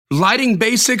Lighting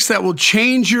basics that will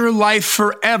change your life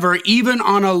forever, even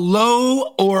on a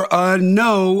low or a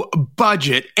no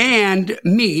budget. And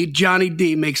me, Johnny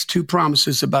D, makes 2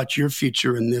 promises about your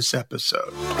future in this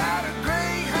episode.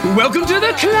 Welcome to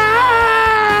the climb!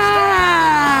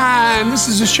 This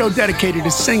is a show dedicated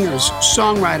to singers,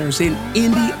 songwriters, and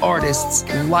indie artists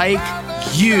like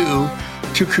you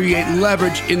to create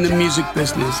leverage in the music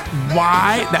business.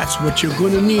 Why? That's what you're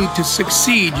going to need to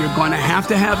succeed. You're going to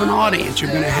have an audience.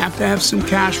 You're going to have some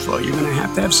cash flow. You're going to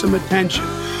have some attention.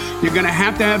 You're going to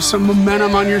have some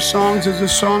momentum on your songs as a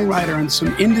songwriter and some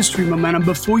industry momentum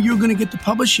before you're going to get the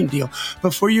publishing deal,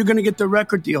 before you're going to get the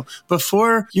record deal,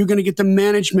 before you're going to get the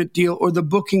management deal or the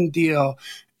booking deal.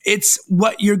 It's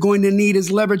what you're going to need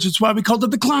is leverage. It's why we called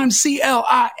it The Climb,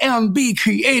 C-L-I-M-B,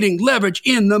 creating leverage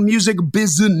in the music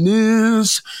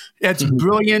business. It's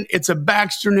brilliant. It's a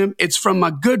Baxternym. It's from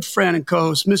my good friend and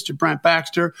co-host, Mr. Brent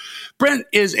Baxter. Brent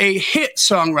is a hit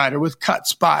songwriter with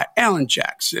cuts by Alan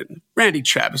Jackson, Randy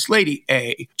Travis, Lady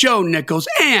A, Joe Nichols,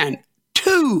 and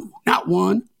 2, not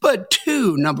 1, but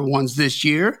 2 number ones this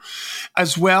year,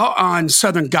 as well on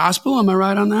Southern Gospel. Am I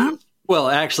right on that? Well,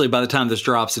 actually, by the time this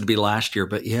drops, it'd be last year,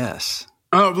 but yes.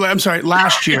 Oh, I'm sorry,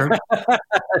 last year.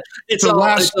 It's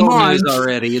last month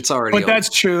already. It's already. But that's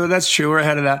true. That's true. We're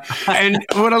ahead of that. And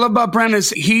what I love about Brent is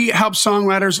he helps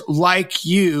songwriters like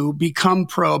you become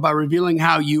pro by revealing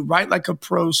how you write like a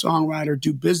pro songwriter,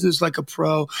 do business like a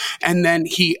pro, and then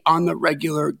he, on the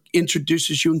regular,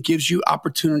 introduces you and gives you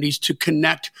opportunities to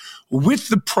connect with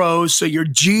the pros. So your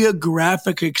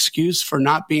geographic excuse for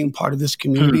not being part of this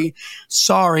community,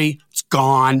 sorry, it's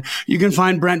gone. You can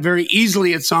find Brent very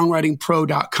easily at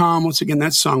songwritingpro.com. Once again,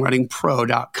 that's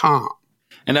songwritingpro.com.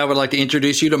 And I would like to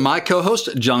introduce you to my co-host,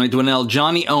 Johnny Dwinell.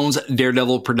 Johnny owns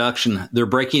Daredevil Production. They're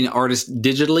breaking artists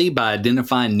digitally by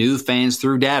identifying new fans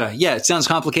through data. Yeah, it sounds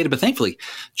complicated, but thankfully,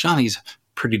 Johnny's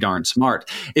pretty darn smart.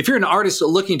 If you're an artist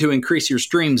looking to increase your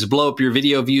streams, blow up your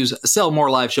video views, sell more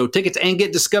live show tickets, and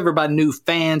get discovered by new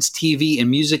fans, TV, and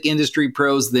music industry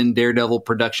pros, then Daredevil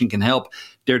Production can help.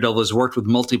 Daredevil has worked with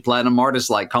multi-platinum artists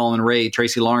like Colin Ray,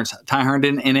 Tracy Lawrence, Ty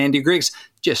Herndon, and Andy Griggs,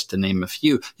 just to name a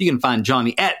few. You can find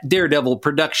Johnny at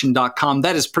daredevilproduction.com.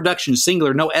 That is production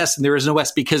singular, no S, and there is no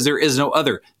S because there is no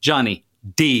other. Johnny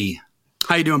D.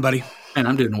 How you doing, buddy? And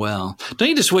I'm doing well. Don't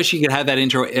you just wish you could have that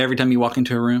intro every time you walk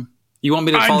into a room? You want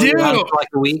me to follow you around for like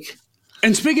a week?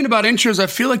 And speaking about intros, I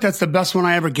feel like that's the best one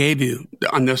I ever gave you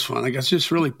on this one. Like, I was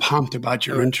just really pumped about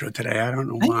your intro today. I don't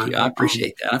know why. Thank you. I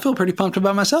appreciate that. I feel pretty pumped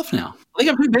about myself now. I think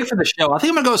I'm pretty big for the show. I think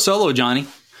I'm going to go solo, Johnny.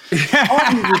 You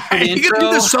can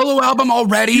do the solo album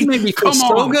already? You made me feel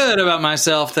so good about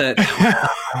myself that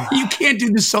you can't do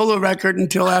the solo record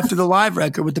until after the live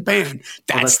record with the band.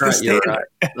 That's the standard. Right.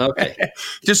 Okay.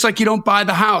 Just like you don't buy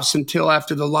the house until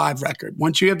after the live record.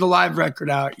 Once you have the live record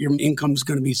out, your income's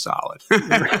going to be solid.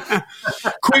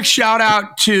 Quick shout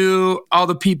out to all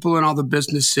the people and all the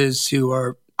businesses who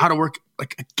are out of work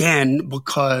again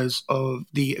because of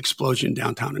the explosion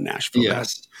downtown in Nashville.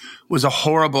 Yes. That was a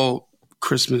horrible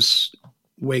Christmas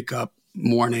wake up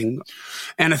morning.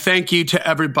 And a thank you to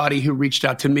everybody who reached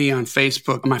out to me on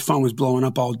Facebook. My phone was blowing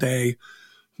up all day.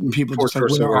 And people just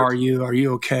like, where are you? Are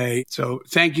you okay? So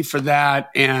thank you for that.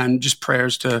 And just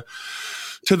prayers to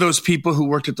those people who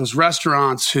worked at those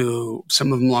restaurants who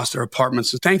some of them lost their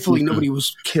apartments. So thankfully, nobody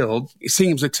was killed. It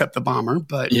seems except the bomber,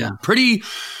 but pretty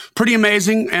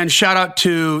amazing. And shout out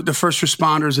to the first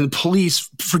responders and the police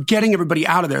for getting everybody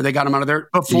out of there. They got them out of there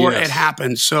before it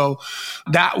happened. So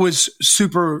that was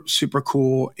super, super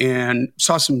cool. And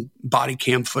saw some body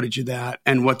cam footage of that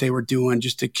and what they were doing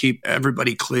just to keep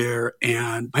everybody clear.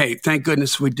 And hey, thank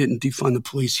goodness we didn't defund the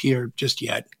police here just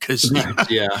yet because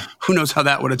who knows how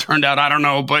that would have turned out. I don't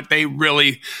know, but they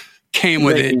really came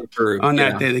with it on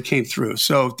that day. They came through.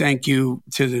 So thank you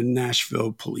to the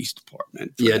Nashville Police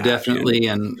Department. Yeah, definitely.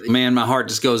 And man, my heart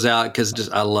just goes out because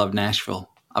I love Nashville.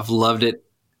 I've loved it.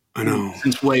 I know.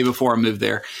 Since way before I moved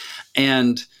there.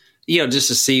 And, just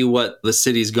to see what the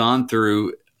city's gone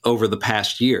through over the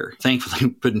past year. Thankfully,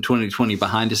 putting 2020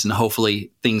 behind us and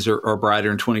hopefully things are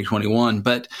brighter in 2021.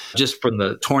 But just from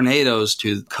the tornadoes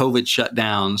to COVID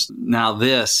shutdowns, now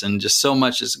this, and just so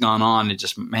much has gone on. It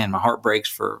just, man, my heart breaks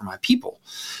for my people.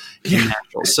 Yeah.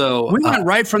 So we went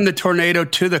right from the tornado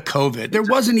to the COVID. There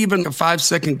wasn't even a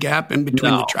 5-second gap in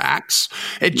between the tracks.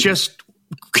 It just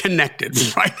connected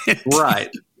right. Right.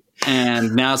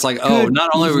 And now it's like,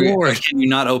 not only can you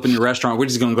not open your restaurant, we're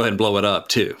just going to go ahead and blow it up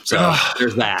too. So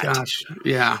there's that. Gosh,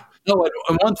 yeah. No,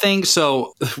 and one thing,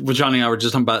 so with Johnny and I were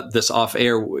just talking about this off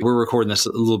air. We're recording this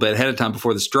a little bit ahead of time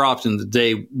before this dropped. And the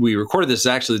day we recorded this is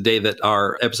actually the day that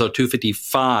our episode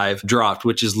 255 dropped,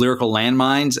 which is Lyrical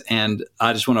Landmines. And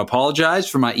I just want to apologize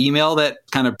for my email that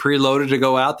kind of preloaded to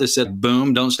go out that said,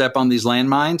 boom, don't step on these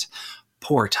landmines.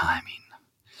 Poor timing.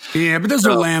 Yeah, but those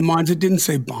are landmines. It didn't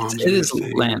say bombs. It is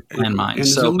landmines. And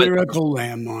so, lyrical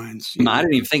landmines. I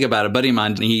didn't even think about it. A buddy of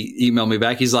mine, he emailed me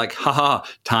back. He's like, haha,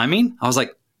 timing? I was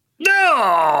like, no.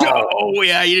 Oh,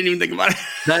 yeah, you didn't even think about it.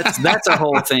 That's a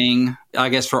whole thing, I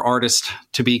guess, for artists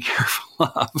to be careful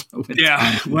of.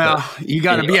 Yeah, well, you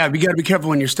got to be careful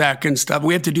when you're stacking stuff.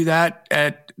 We have to do that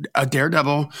at a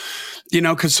Daredevil,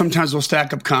 because sometimes we'll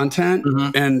stack up content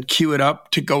and queue it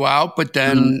up to go out. But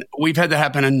then we've had that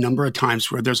happen a number of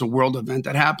times where there's a world event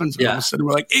that happens. And all of a sudden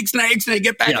we're like, Ixnay,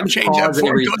 get back and change that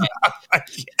before it goes out.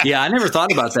 Yeah, I never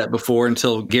thought about that before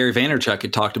until Gary Vaynerchuk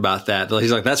had talked about that.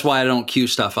 He's like, that's why I don't queue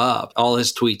stuff up. All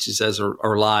his tweets, he says,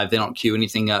 are live. They don't queue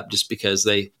anything up just because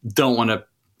they don't want to,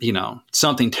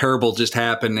 something terrible just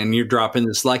happened and you're dropping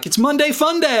this like, it's Monday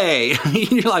Fun Day.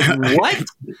 You're like, what?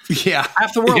 Yeah.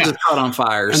 Half the world is caught on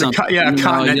fire or something.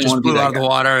 Continent just blew out of the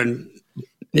water and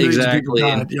exactly.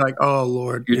 And you're like, oh,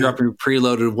 Lord. You're dropping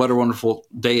preloaded. What a wonderful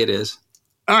day it is.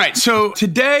 All right. So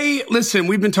today, listen,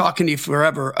 we've been talking to you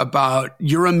forever about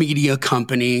you're a media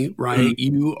company, right?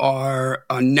 You are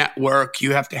a network.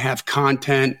 You have to have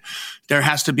content. There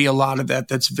has to be a lot of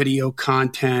that's video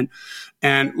content.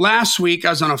 And last week,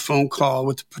 I was on a phone call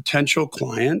with a potential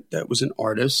client that was an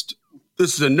artist.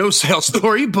 This is a no sales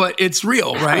story, but it's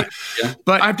real, right? Yeah.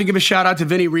 But I have to give a shout out to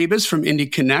Vinny Rebus from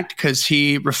Indie Connect because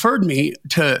he referred me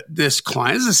to this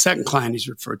client. This is the second client he's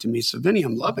referred to me. So Vinny,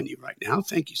 I'm loving you right now.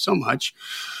 Thank you so much.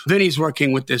 Vinny's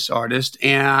working with this artist,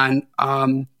 and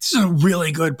this is a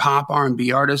really good pop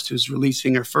R&B artist who's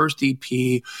releasing her first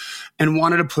EP and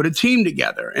wanted to put a team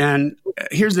together. And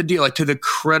here's the deal. Like, to the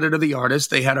credit of the artist,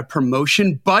 they had a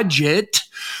promotion budget,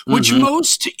 which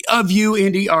most of you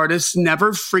indie artists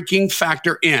never freaking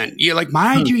factor in. You're like,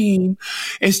 my dream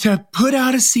is to put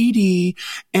out a CD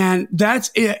and that's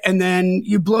it. And then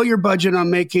you blow your budget on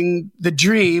making the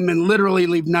dream and literally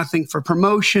leave nothing for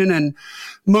promotion. And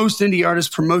most indie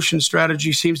artists' promotion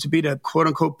strategy seems to be to quote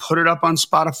unquote put it up on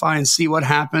Spotify and see what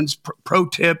happens. Pro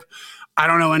tip. I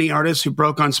don't know any artists who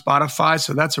broke on Spotify,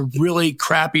 so that's a really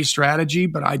crappy strategy,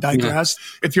 but I digress.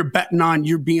 Yeah. If you're betting on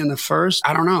you being the first,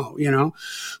 I don't know,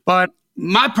 But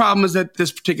my problem is that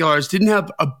this particular artist didn't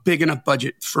have a big enough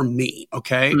budget for me,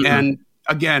 okay? And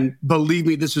again, believe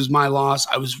me, this was my loss.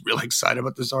 I was really excited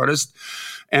about this artist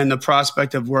and the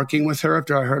prospect of working with her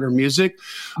after I heard her music.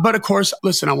 But of course,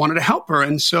 listen, I wanted to help her.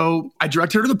 And so I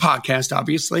directed her to the podcast,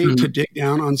 obviously, to dig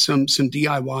down on some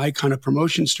DIY kind of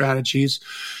promotion strategies.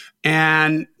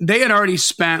 And they had already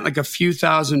spent like a few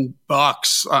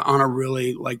 $1,000 on a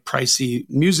really like pricey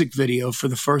music video for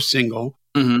the first single.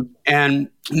 And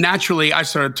naturally, I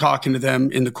started talking to them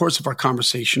in the course of our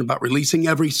conversation about releasing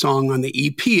every song on the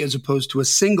EP as opposed to a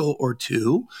single or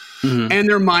two. And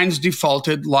their minds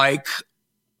defaulted like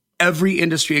every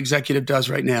industry executive does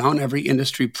right now, and every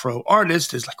industry pro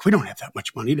artist is like, we don't have that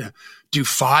much money to do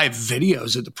 5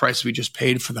 videos at the price we just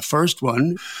paid for the first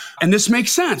one. And this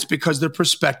makes sense because their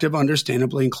perspective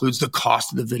understandably includes the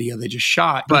cost of the video they just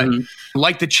shot. But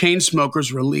like the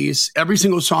Chainsmokers release every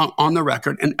single song on the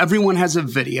record, and everyone has a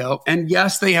video. And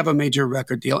yes, they have a major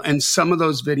record deal. And some of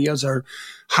those videos are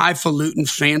highfalutin,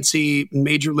 fancy,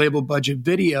 major label budget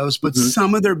videos. But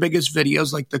some of their biggest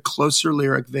videos, like the Closer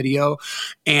lyric video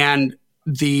and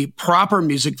the proper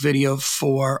music video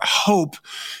for Hope,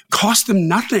 cost them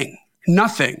nothing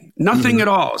at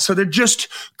all. So they're just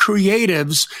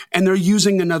creatives and they're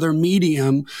using another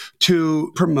medium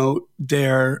to promote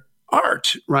their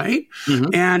art, right?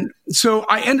 And so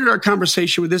I ended our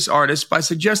conversation with this artist by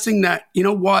suggesting that, you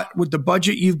know what, with the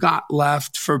budget you've got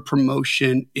left for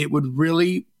promotion, it would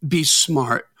really be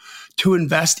smart to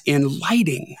invest in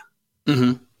lighting.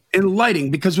 In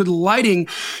lighting, because with lighting,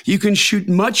 you can shoot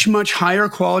much, much higher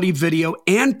quality video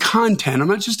and content. I'm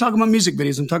not just talking about music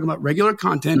videos. I'm talking about regular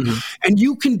content. And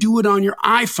you can do it on your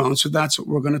iPhone. So that's what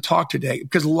we're going to talk today,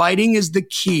 because lighting is the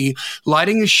key.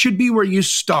 Lighting should be where you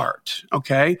start.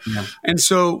 Okay. And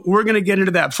so we're going to get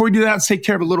into that. Before we do that, let's take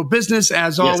care of a little business.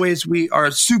 As always, we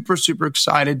are super, super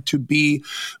excited to be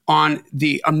on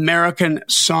the American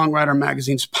Songwriter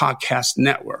Magazine's podcast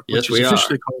network, which is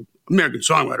officially called American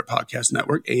Songwriter Podcast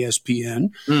Network, ASPN.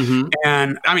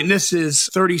 And I mean, this is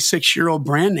 36-year-old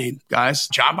brand name, guys.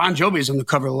 John Bon Jovi is on the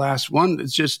cover of the last one.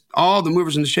 It's just all the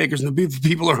movers and the shakers and the beautiful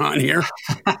people are on here.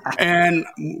 And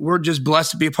we're just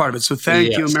blessed to be a part of it. So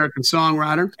thank you, American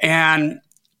Songwriter. And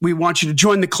We want you to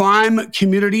join the Climb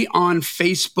community on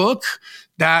Facebook.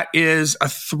 That is a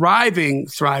thriving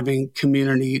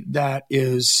community that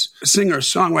is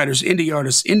singers, songwriters, indie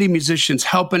artists, indie musicians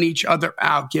helping each other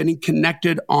out, getting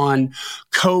connected on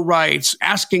co-writes,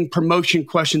 asking promotion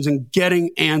questions and getting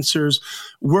answers,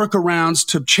 workarounds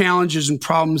to challenges and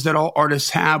problems that all artists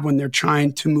have when they're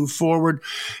trying to move forward.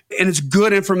 And it's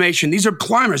good information. These are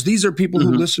climbers. These are people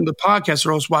who listen to the podcast,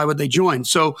 or else why would they join?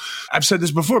 So I've said this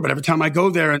before, but every time I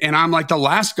go there and I'm like the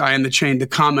last guy in the chain to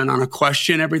comment on a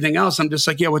question, everything else, I'm just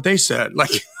like, yeah, what they said. Like,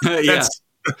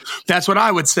 that's what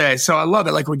I would say. So I love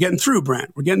it. Like, we're getting through,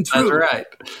 Brent. We're getting through. That's right.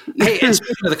 Hey, and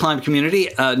speaking of the Climb community,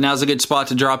 now's a good spot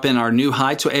to drop in our new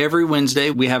Heights. So every Wednesday,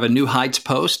 we have a new Heights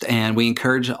post, and we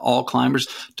encourage all climbers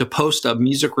to post a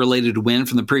music-related win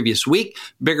from the previous week.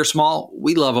 Big or small,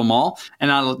 we love them all.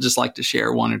 And I'd just like to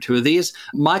share one or two of these.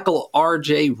 Michael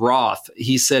R.J. Roth,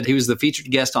 he said he was the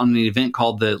featured guest on an event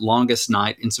called The Longest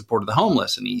Night in Support of the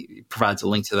Homeless, and he provides a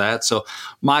link to that. So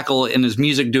Michael and his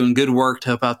music doing good work to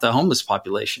help out the homeless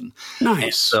population. Nice.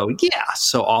 And so, yeah,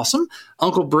 so awesome.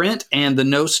 Uncle Brent and the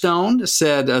No Stone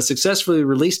said successfully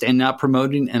released and now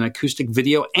promoting an acoustic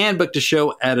video and booked a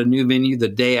show at a new venue the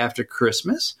day after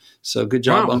Christmas. So good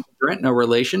job, Wow. Uncle Brent. No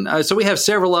relation. So we have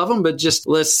several of them, but just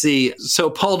let's see. So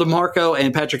Paul DeMarco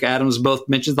and Patrick Adams both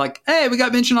mentioned like, hey, we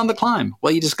got mentioned on the Climb.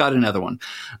 Well, you just got another one.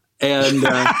 And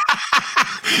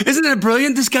isn't it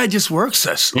brilliant? This guy just works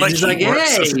us. Like, he's like,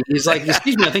 hey, he's like,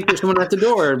 excuse me, I think there's someone at the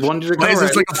door. Wanted to go. Plays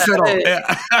us like a fiddle. Hey.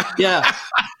 Yeah. Yeah.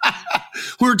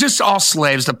 We're just all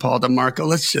slaves to Paul DeMarco.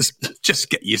 Let's just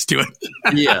get used to it.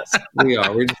 Yes, we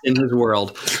are. We're just in his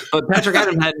world. But Patrick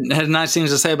Adams had nice things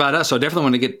to say about us, so I definitely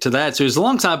want to get to that. So he's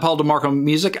alongside Paul DeMarco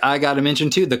music. I got to mention,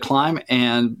 too, the Climb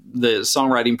and the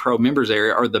Songwriting Pro members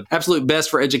area are the absolute best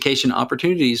for education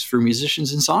opportunities for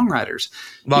musicians and songwriters.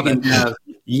 Love it.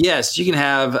 Yes, you can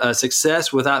have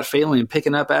success without failing and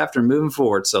picking up after and moving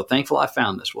forward. So thankful I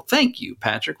found this. Well, thank you,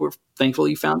 Patrick. We're thankful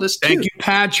you found us, too. Thank you,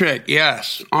 Patrick.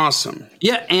 Yes. Awesome.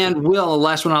 Yeah, and Will, the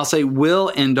last one I'll say,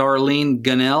 Will and Darlene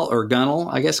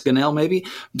Gunnell, I guess Gunnell maybe,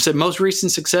 said most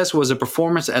recent success was a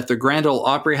performance at the Grand Ole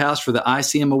Opry House for the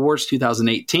ICM Awards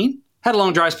 2018. Had a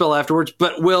long dry spell afterwards,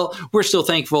 but Will, we're still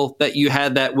thankful that you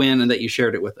had that win and that you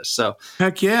shared it with us. So,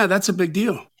 heck yeah, that's a big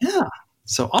deal. Yeah.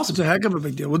 So awesome. It's a heck of a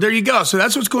big deal. Well, there you go. So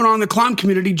that's what's going on in the Climb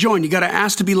community. Join. You got to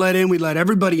ask to be let in. We let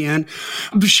everybody in.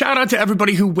 Shout out to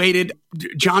everybody who waited.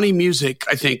 Johnny Music,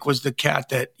 I think, was the cat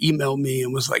that emailed me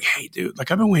and was like, hey, dude, like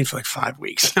I've been waiting for like 5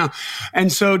 weeks now.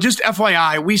 And so just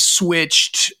FYI, we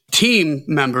switched team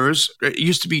members. It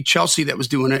used to be Chelsea that was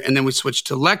doing it. And then we switched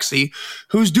to Lexi,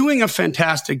 who's doing a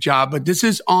fantastic job. But this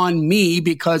is on me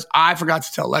because I forgot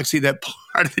to tell Lexi that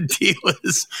part of the deal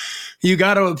is you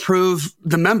got to approve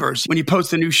the members when you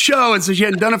post a new show. And so she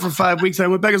hadn't done it for 5 weeks. And I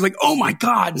went back. I was like, oh my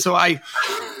God. And so I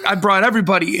brought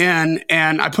everybody in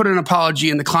and I put an apology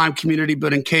in the Climb community.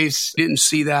 But in case you didn't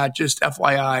see that, just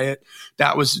FYI,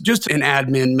 that was just an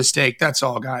admin mistake. That's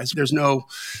all, guys. There's no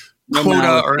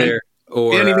quota or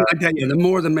anything like that. Yeah, the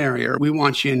more the merrier. We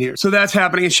want you in here. So that's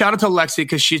happening. And shout out to Lexi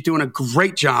because she's doing a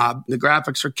great job. The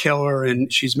graphics are killer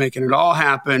and she's making it all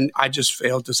happen. I just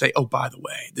failed to say, oh, by the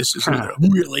way, this is another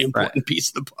really important piece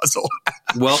of the puzzle.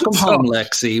 Welcome home,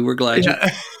 Lexi. We're glad you.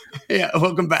 Yeah,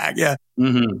 welcome back. Yeah.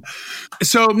 Mm-hmm.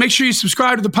 So make sure you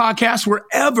subscribe to the podcast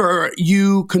wherever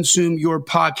you consume your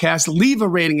podcast. Leave a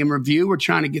rating and review. We're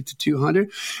trying to get to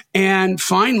 200. And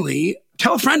finally,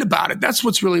 tell a friend about it. That's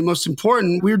what's really most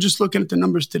important. We were just looking at the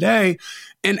numbers today.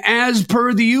 And as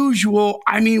per the usual,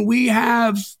 I mean, we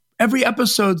have every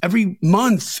episode, every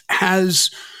month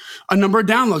has a number of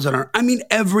downloads on it. I mean,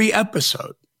 every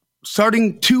episode.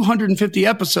 Starting 250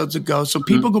 episodes ago. So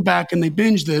people go back and they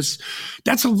binge this.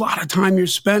 That's a lot of time you're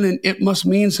spending. It must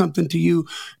mean something to you.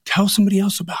 Tell somebody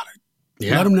else about it.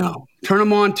 Yeah. Let them know. Turn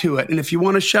them on to it. And if you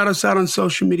want to shout us out on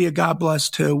social media, God bless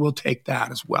too. We'll take that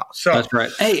as well. So that's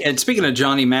right. Hey, and speaking of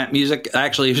Johnny Matt music,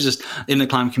 actually, he was just in the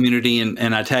Climb community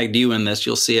and I tagged you in this.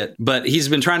 You'll see it. But he's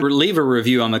been trying to leave a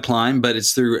review on the Climb, but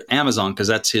it's through Amazon because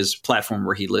that's his platform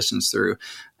where he listens through.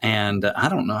 And I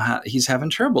don't know how he's having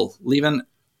trouble leaving.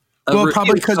 Well,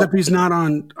 probably because if he's not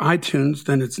on iTunes,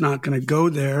 then it's not going to go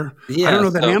there. Yeah, I don't know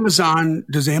that Amazon,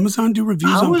 does Amazon do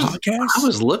reviews on podcasts? I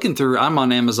was looking through, I'm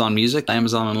on Amazon Music,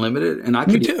 Amazon Unlimited, and I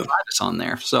can find us on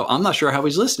there. So I'm not sure how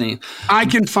he's listening. I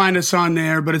can find us on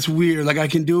there, but it's weird. Like I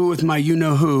can do it with my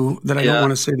you-know-who that I don't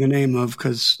want to say the name of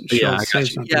because she'll say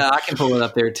something. Yeah, I can pull it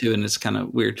up there too, and it's kind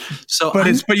of weird. So,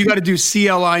 But you got to do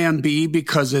CLIMB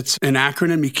because it's an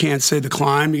acronym. You can't say the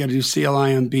Climb. You got to do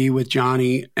CLIMB with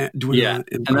Johnny. And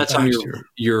that's Anytime last year.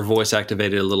 your voice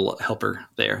activated a little helper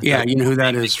there. Yeah, you know who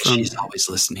that is from. She's always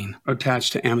listening.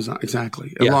 Attached to Amazon,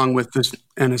 exactly. Yeah. Along with this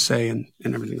NSA and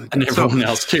everything like that. And everyone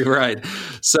else too, right.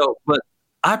 So, but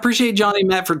I appreciate Johnny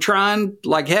Matt for trying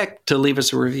like heck to leave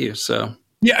us a review. So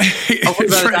yeah, hopefully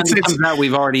by the time it comes out,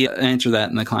 we've already answered that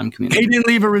in the climb community. He didn't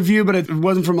leave a review, but it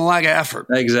wasn't from a lack of effort.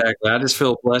 Exactly. I just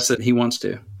feel blessed that he wants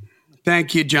to.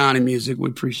 Thank you, Johnny Music. We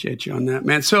appreciate you on that,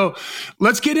 man. So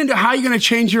let's get into how you're going to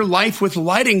change your life with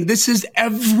lighting. This is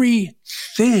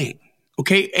everything.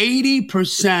 Okay.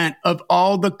 80% of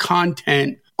all the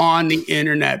content on the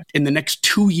internet in the next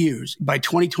 2 years by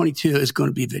 2022 is going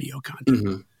to be video content.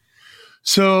 Mm-hmm.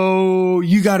 So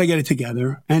you got to get it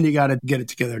together, and you got to get it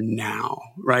together now,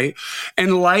 right?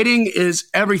 And lighting is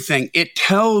everything. It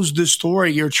tells the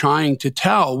story you're trying to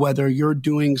tell, whether you're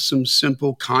doing some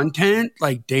simple content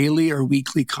like daily or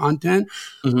weekly content,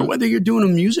 or whether you're doing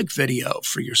a music video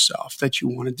for yourself that you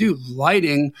want to do.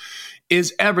 Lighting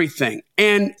is everything.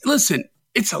 And listen,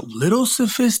 it's a little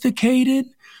sophisticated.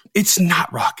 It's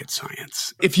not rocket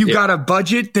science. If you got a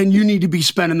budget, then you need to be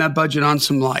spending that budget on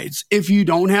some lights. If you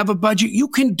don't have a budget, you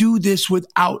can do this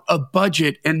without a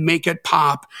budget and make it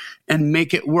pop and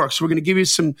make it work. So we're going to give you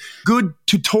some good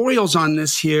tutorials on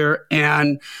this here,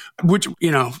 and which,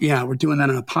 we're doing that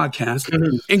on a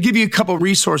podcast, and give you a couple of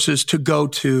resources to go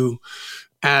to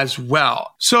as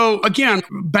well. So again,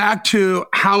 back to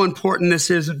how important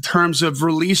this is in terms of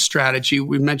release strategy.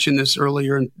 We mentioned this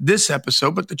earlier in this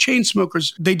episode, but the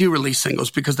Chainsmokers, they do release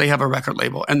singles because they have a record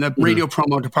label, and the radio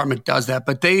promo department does that,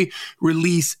 but they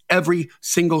release every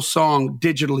single song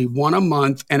digitally, one a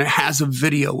month, and it has a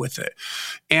video with it.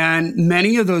 And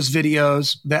many of those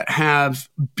videos that have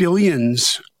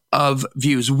billions of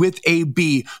views, with a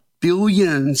B,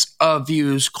 billions of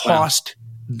views, cost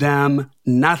them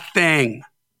nothing.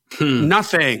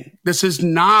 Nothing. This is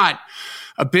not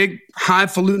a big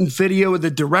highfalutin video with a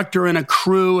director and a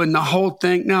crew and the whole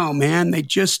thing. No, man, they're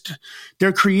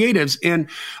creatives. And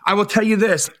I will tell you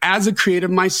this, as a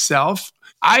creative myself,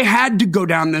 I had to go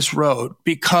down this road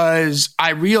because I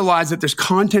realized that there's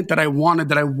content that I wanted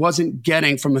that I wasn't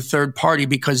getting from a third party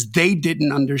because they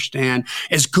didn't understand.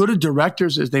 As good of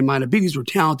directors as they might have been, these were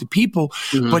talented people,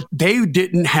 but they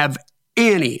didn't have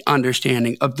any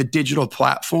understanding of the digital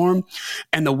platform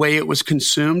and the way it was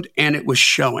consumed, and it was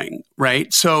showing,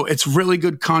 right? So it's really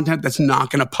good content that's not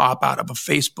going to pop out of a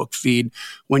Facebook feed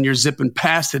when you're zipping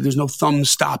past it. There's no thumb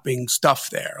stopping stuff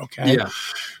there, okay? Yeah.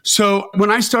 So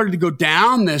when I started to go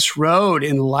down this road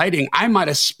in lighting, I might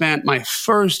have spent my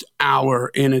first hour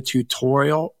in a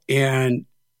tutorial, and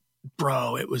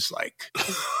bro, it was like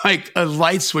a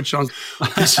light switch on.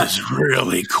 This is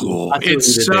really cool.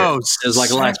 It's like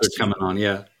a light switch coming on.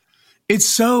 Yeah. It's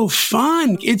so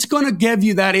fun. It's going to give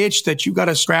you that itch that you got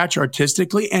to scratch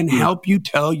artistically and help you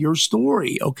tell your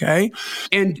story. Okay.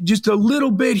 And just a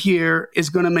little bit here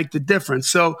is going to make the difference.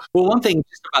 So, well, one thing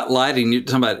just about lighting, you're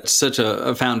talking about such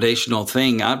a foundational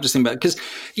thing. I'm just thinking about,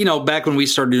 because, back when we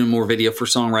started doing more video for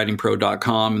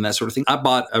songwritingpro.com and that sort of thing, I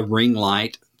bought a ring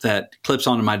light that clips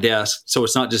onto my desk. So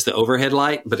it's not just the overhead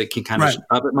light, but it can kind of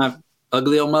up at my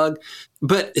ugly old mug.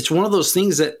 But it's one of those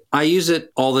things that I use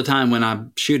it all the time when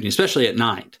I'm shooting, especially at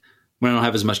night when I don't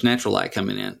have as much natural light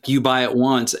coming in. You buy it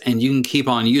once and you can keep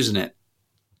on using it.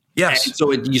 Yes. And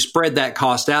so you spread that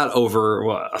cost out over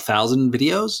 1,000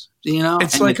 videos,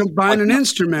 It's like buying an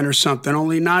instrument or something,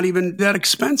 only not even that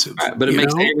expensive. Right, but it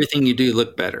makes everything you do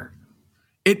look better.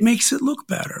 It makes it look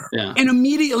better. Yeah. And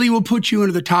immediately will put you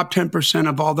into the top 10%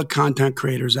 of all the content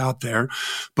creators out there,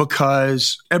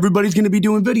 because everybody's going to be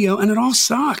doing video and it all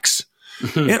sucks.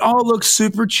 It all looks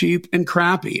super cheap and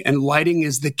crappy, and lighting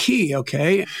is the key.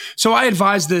 Okay. So I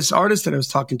advised this artist that I was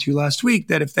talking to last week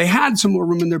that if they had some more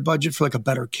room in their budget for like a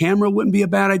better camera, wouldn't be a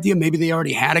bad idea. Maybe they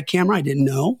already had a camera. I didn't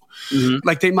know.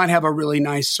 Like they might have a really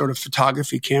nice sort of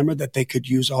photography camera that they could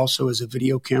use also as a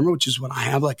video camera, which is what I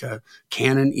have, like a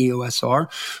Canon EOS R.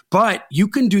 But you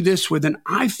can do this with an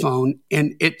iPhone,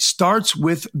 and it starts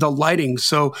with the lighting.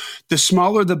 So the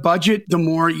smaller the budget, the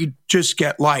more you just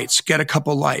get lights, get a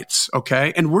couple lights.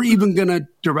 Okay. And we're even going to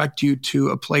direct you to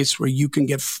a place where you can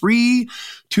get free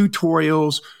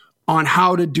tutorials on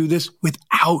how to do this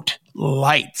without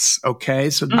lights. Okay.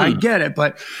 So I get it.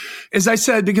 But as I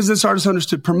said, because this artist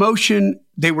understood promotion,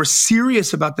 they were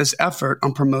serious about this effort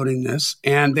on promoting this,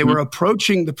 and they were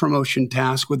approaching the promotion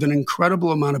task with an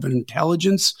incredible amount of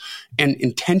intelligence and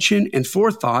intention and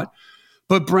forethought.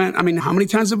 But Brent, I mean, how many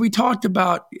times have we talked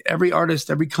about every artist,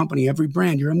 every company, every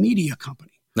brand? You're a media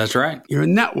company. That's right. You're a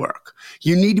network.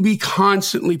 You need to be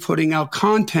constantly putting out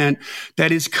content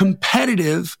that is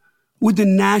competitive with the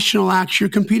national acts you're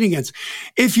competing against.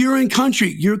 If you're in country,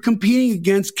 you're competing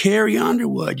against Carrie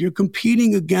Underwood. You're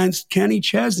competing against Kenny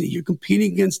Chesney. You're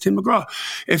competing against Tim McGraw.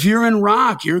 If you're in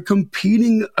rock, you're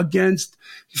competing against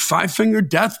Five Finger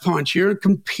Death Punch. You're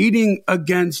competing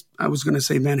against, I was going to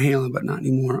say Van Halen, but not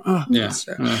anymore.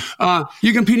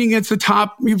 You're competing against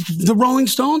the Rolling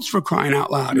Stones, for crying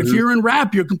out loud. Mm-hmm. If you're in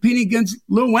rap, you're competing against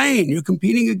Lil Wayne. You're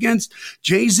competing against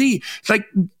Jay-Z. It's like,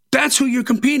 that's who you're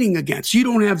competing against. You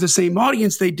don't have the same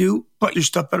audience they do, but your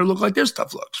stuff better look like their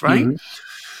stuff looks, right? Mm-hmm.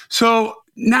 So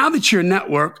now that you're a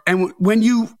network, and when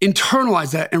you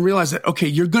internalize that and realize that, okay,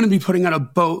 you're going to be putting out a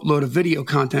boatload of video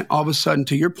content, all of a sudden,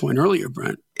 to your point earlier,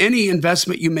 Brent, any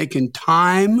investment you make in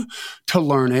time to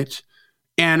learn it,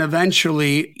 and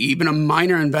eventually even a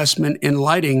minor investment in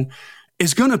lighting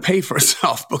is going to pay for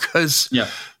itself, because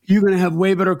you're going to have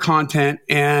way better content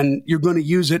and you're going to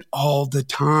use it all the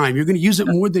time. You're going to use it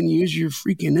more than you use your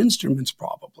freaking instruments,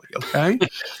 probably. Okay.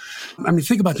 I mean,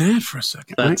 think about that for a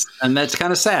second. Right? And that's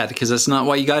kind of sad, because that's not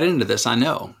why you got into this. I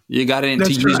know you got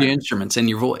into use your instruments and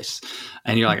your voice,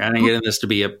 and you're like, I didn't get into this to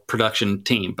be a production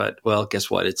team, but well,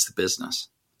 guess what? It's the business.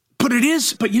 But it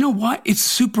is. But you know what? It's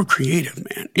super creative,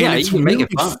 man. Yeah, it's you can really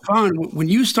make it fun when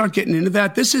you start getting into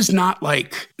that. This is not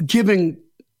like giving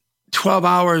 12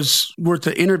 hours worth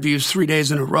of interviews 3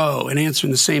 days in a row and answering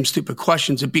the same stupid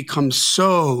questions. It becomes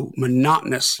so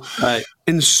monotonous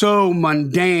and so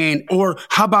mundane. Or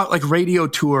how about like radio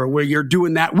tour, where you're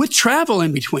doing that with travel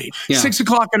in between? 6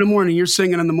 o'clock in the morning, you're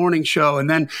singing on the morning show. And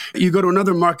then you go to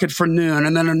another market for noon,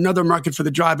 and then another market for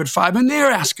the drive at 5. And they're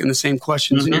asking the same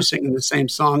questions and you're singing the same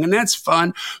song. And that's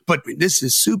fun. But this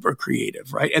is super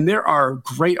creative, right? And there are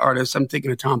great artists. I'm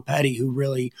thinking of Tom Petty, who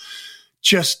really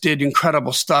just did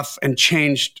incredible stuff and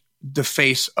changed the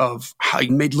face of how he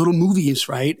made little movies,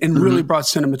 right? And really brought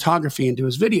cinematography into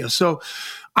his videos. So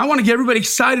I want to get everybody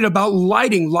excited about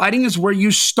lighting. Lighting is where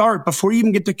you start before you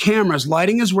even get to cameras.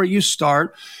 Lighting is where you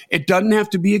start. It doesn't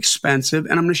have to be expensive.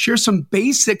 And I'm going to share some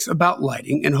basics about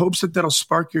lighting in hopes that that'll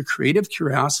spark your creative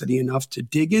curiosity enough to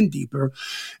dig in deeper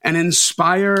and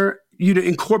inspire you to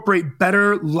incorporate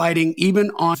better lighting, even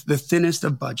on the thinnest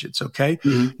of budgets. Okay.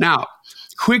 Now,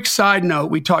 quick side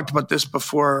note, we talked about this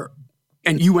before,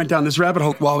 and you went down this rabbit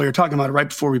hole while we were talking about it right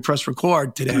before we pressed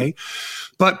record today.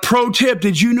 But pro tip,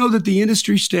 did you know that the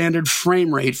industry standard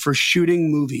frame rate for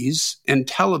shooting movies and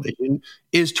television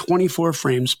is 24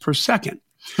 frames per second?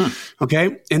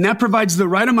 Okay. And that provides the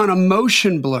right amount of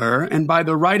motion blur. And by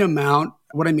the right amount,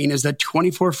 what I mean is that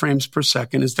 24 frames per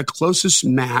second is the closest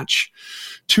match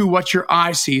to what your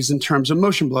eye sees in terms of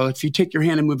motion blur. If you take your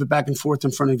hand and move it back and forth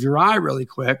in front of your eye really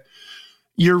quick,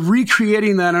 you're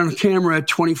recreating that on a camera at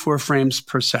 24 frames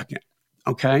per second.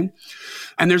 Okay.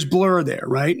 And there's blur there,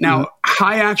 right? Now,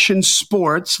 high action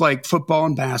sports like football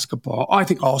and basketball, I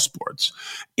think all sports,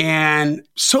 and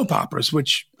soap operas,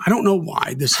 which I don't know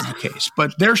why this is the case,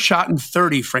 but they're shot in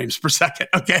 30 frames per second.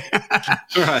 Okay.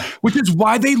 Which is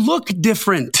why they look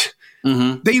different.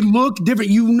 They look different.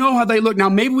 You know how they look. Now,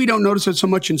 maybe we don't notice it so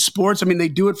much in sports. I mean, they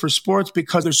do it for sports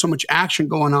because there's so much action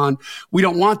going on. We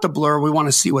don't want the blur. We want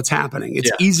to see what's happening. It's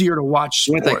easier to watch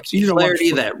sports. With the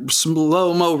clarity, that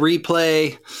slow-mo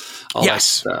replay, all that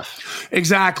stuff.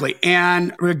 Exactly.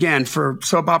 And again, for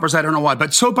soap operas, I don't know why,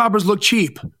 but soap operas look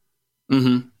cheap.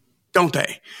 Don't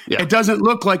they? It doesn't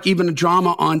look like even a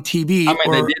drama on TV. I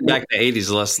mean, they did back in the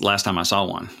 80s last time I saw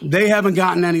one. They haven't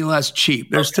gotten any less cheap.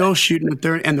 They're still shooting at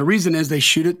 30. And the reason is they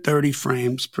shoot at 30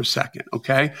 frames per second.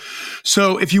 Okay.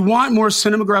 So if you want more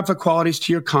cinematographic qualities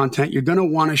to your content, you're going to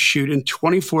want to shoot in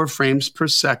 24 frames per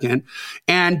second.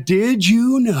 And did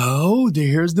you know,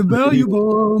 here's the value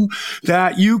bomb,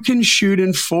 that you can shoot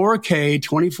in 4K,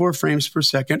 24 frames per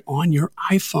second on your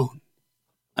iPhone?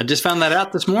 I just found that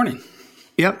out this morning.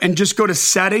 Yep. And just go to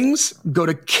settings, go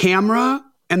to camera,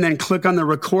 and then click on the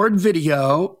record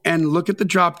video and look at the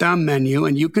drop-down menu,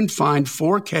 and you can find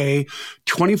 4K,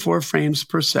 24 frames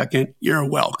per second. You're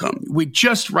welcome. We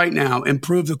just right now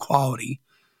improve the quality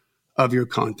of your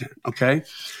content. Okay.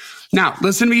 Now,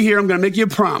 listen to me here. I'm going to make you a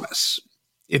promise.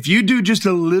 If you do just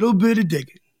a little bit of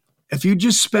digging, if you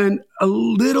just spend a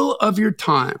little of your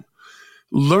time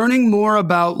learning more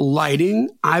about lighting,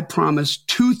 I promise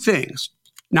 2 things.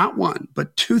 Not one,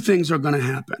 but 2 things are going to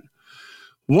happen.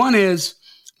 One is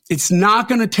it's not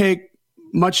going to take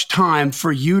much time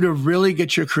for you to really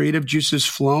get your creative juices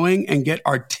flowing and get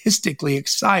artistically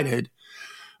excited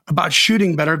about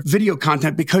shooting better video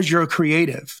content because you're a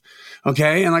creative.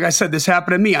 Okay. And like I said, this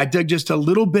happened to me. I did just a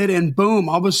little bit and boom,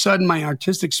 all of a sudden my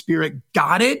artistic spirit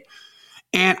got it.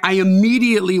 And I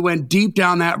immediately went deep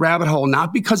down that rabbit hole,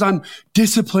 not because I'm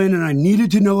disciplined and I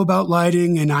needed to know about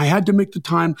lighting and I had to make the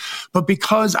time, but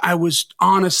because I was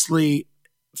honestly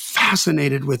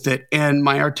fascinated with it. And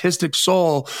my artistic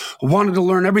soul wanted to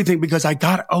learn everything because I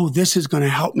got, this is going to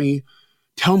help me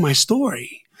tell my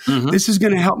story. Mm-hmm. This is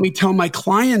going to help me tell my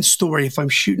client's story if I'm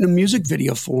shooting a music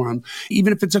video for them,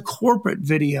 even if it's a corporate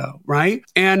video, right?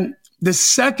 And the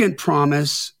second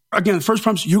promise, again, the first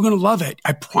promise, you're going to love it.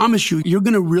 I promise you, you're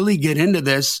going to really get into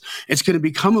this. It's going to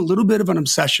become a little bit of an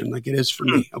obsession like it is for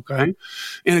me, okay?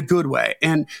 In a good way.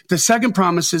 And the second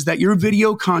promise is that your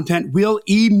video content will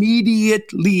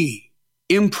immediately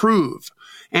improve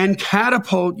and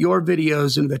catapult your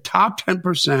videos into the top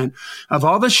 10% of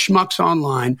all the schmucks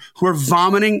online who are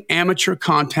vomiting amateur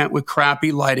content with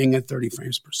crappy lighting at 30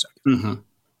 frames per second. Mm-hmm.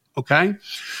 Okay?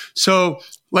 So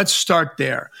let's start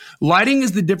there. Lighting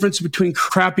is the difference between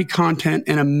crappy content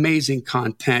and amazing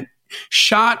content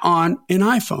shot on an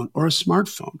iPhone or a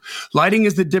smartphone. Lighting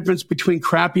is the difference between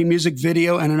crappy music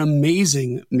video and an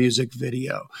amazing music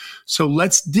video. So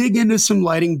let's dig into some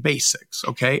lighting basics,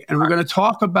 okay? And we're going to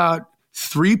talk about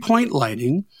 3-point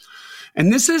lighting.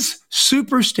 And this is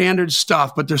super standard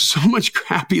stuff, but there's so much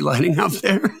crappy lighting out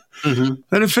there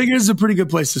that I figure it's a pretty good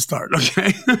place to start,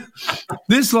 okay?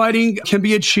 This lighting can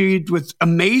be achieved with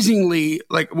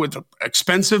with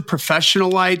expensive professional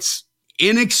lights,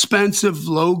 inexpensive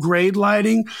low-grade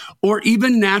lighting, or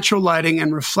even natural lighting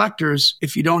and reflectors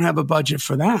if you don't have a budget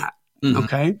for that.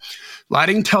 Okay.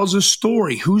 Lighting tells a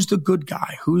story. Who's the good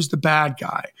guy? Who's the bad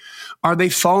guy? Are they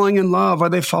falling in love? Are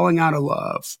they falling out of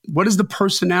love? What is the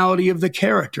personality of the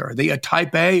character? Are they a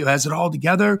type A who has it all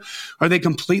together? Are they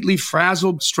completely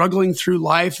frazzled, struggling through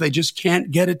life? They just can't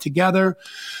get it together.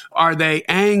 Are they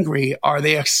angry? Are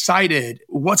they excited?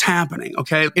 What's happening?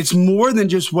 Okay. It's more than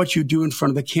just what you do in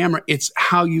front of the camera. It's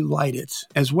how you light it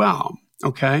as well.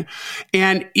 Okay.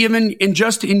 And even in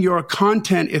your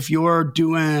content, if you're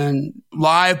doing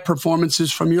live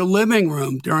performances from your living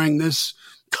room during this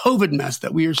COVID mess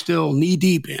that we are still knee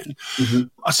deep in,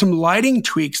 some lighting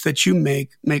tweaks that you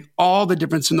make all the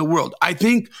difference in the world. I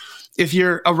think if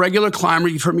you're a regular climber,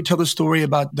 you've heard me tell the story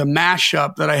about the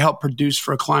mashup that I helped produce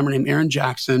for a climber named Aaron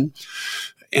Jackson.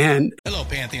 And hello,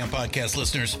 Pantheon podcast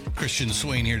listeners. Christian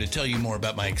Swain here to tell you more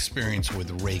about my experience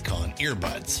with Raycon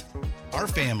earbuds. Our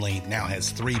family now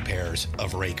has 3 pairs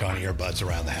of Raycon earbuds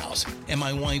around the house, and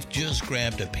my wife just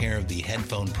grabbed a pair of the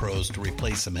Headphone Pros to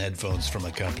replace some headphones from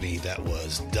a company that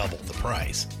was double the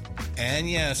price. And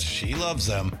yes, she loves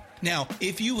them. Now,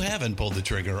 if you haven't pulled the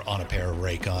trigger on a pair of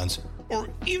Raycons, or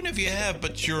even if you have,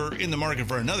 but you're in the market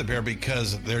for another pair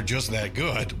because they're just that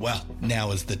good, well,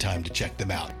 now is the time to check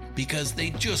them out, because they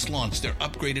just launched their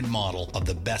upgraded model of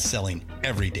the best-selling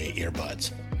everyday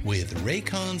earbuds. With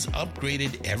Raycon's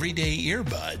upgraded everyday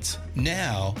earbuds,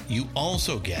 now you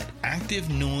also get active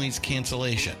noise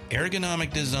cancellation,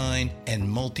 ergonomic design, and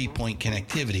multi-point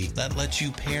connectivity that lets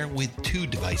you pair with 2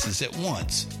 devices at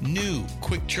once. New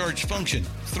quick charge function,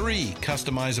 3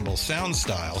 customizable sound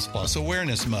styles, plus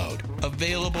awareness mode.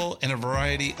 Available in a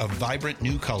variety of vibrant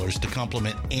new colors to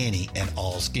complement any and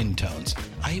all skin tones.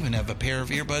 I even have a pair of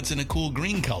earbuds in a cool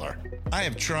green color. I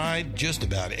have tried just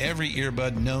about every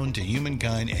earbud known to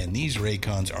humankind, and these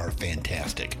Raycons are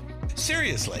fantastic.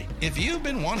 Seriously, if you've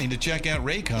been wanting to check out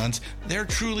Raycons, there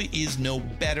truly is no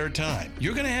better time.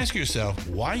 You're going to ask yourself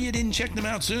why you didn't check them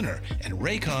out sooner, and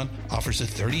Raycon offers a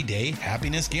 30-day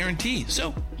happiness guarantee.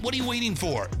 So what are you waiting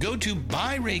for? Go to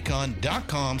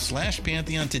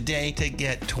buyraycon.com/Pantheon today to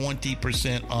get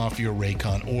 20% off your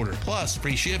Raycon order, plus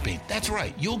free shipping. That's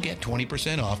right, you'll get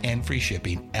 20% off and free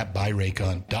shipping at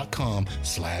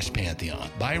buyraycon.com/Pantheon.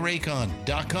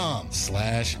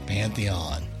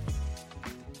 buyraycon.com/Pantheon.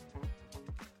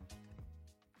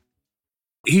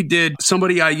 He did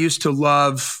Somebody I Used to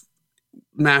Love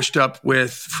mashed up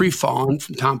with Free Fallin'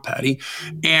 from Tom Petty.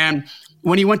 And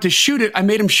when he went to shoot it, I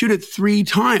made him shoot it 3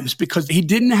 times because he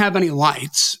didn't have any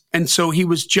lights. And so he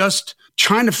was just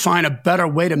trying to find a better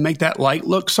way to make that light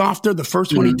look softer. The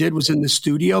first one he did was in the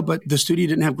studio, but the studio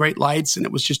didn't have great lights and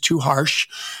it was just too harsh.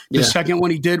 The second one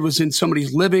he did was in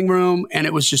somebody's living room and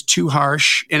it was just too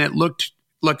harsh and it looked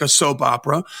like a soap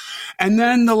opera. And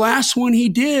then the last one he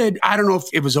did, I don't know if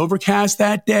it was overcast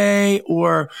that day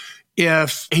or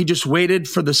if he just waited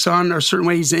for the sun or a certain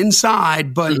way he's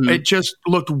inside, but it just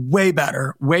looked way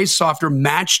better, way softer,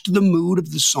 matched the mood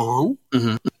of the song.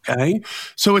 Okay.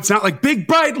 So it's not like big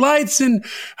bright lights and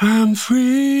I'm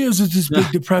free. It was this big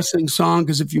depressing song.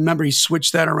 Cause if you remember, he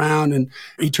switched that around and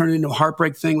he turned it into a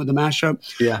heartbreak thing with the mashup.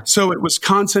 Yeah. So it was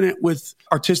consonant with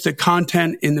artistic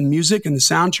content in the music and the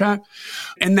soundtrack.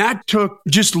 And that took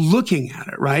just looking at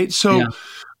it. Right. So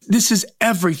This is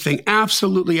everything,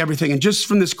 absolutely everything. And just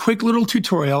from this quick little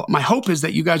tutorial, my hope is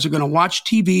that you guys are going to watch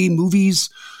TV, movies,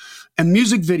 and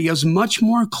music videos much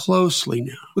more closely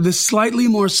now with a slightly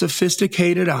more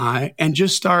sophisticated eye and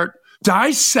just start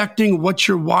dissecting what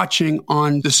you're watching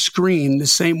on the screen the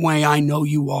same way I know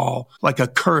you all, like a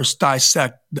curse,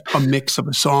 dissect a mix of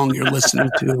a song you're listening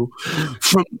to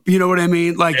from, you know what I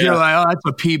mean? Like, You're like, oh, that's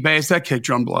a P bass, that kick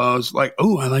drum blows. Like,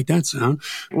 oh, I like that sound,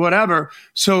 whatever.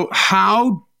 So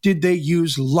how did they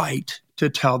use light to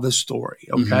tell the story?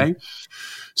 Okay.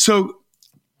 So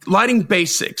lighting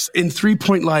basics in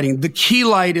 3-point lighting, the key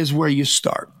light is where you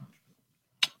start.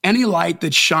 Any light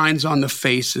that shines on the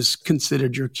face is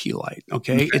considered your key light,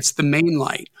 okay? It's the main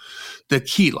light, the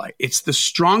key light. It's the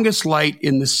strongest light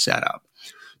in the setup,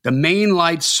 the main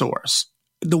light source.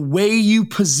 The way you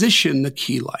position the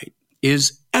key light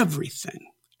is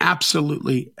everything,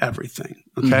 absolutely everything,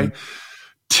 okay?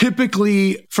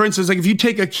 Typically, for instance, like if you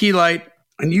take a key light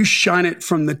and you shine it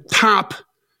from the top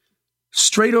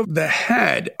straight over the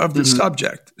head of the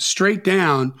subject, straight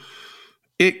down,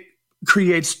 it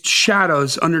creates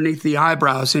shadows underneath the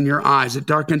eyebrows in your eyes. It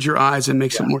darkens your eyes and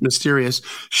makes it more mysterious.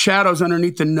 Shadows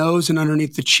underneath the nose and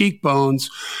underneath the cheekbones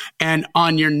and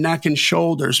on your neck and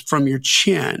shoulders from your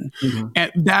chin.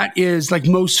 And that is like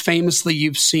most famously,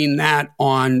 you've seen that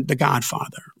on The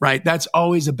Godfather, right? That's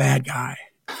always a bad guy,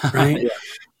 right?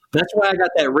 That's why I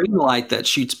got that ring light that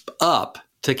shoots up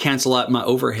to cancel out my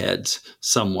overheads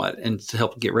somewhat and to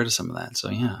help get rid of some of that.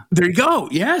 So, yeah. There you go.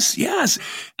 Yes, yes.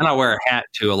 And I wear a hat,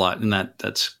 too, a lot. And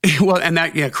that's... well, and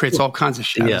that, creates all kinds of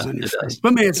shadows on your face.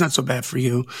 But maybe it's not so bad for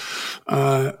you.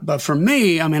 But for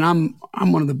me, I mean,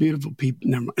 I'm one of the beautiful people.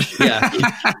 Never mind.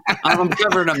 I'm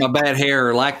covering up my bad hair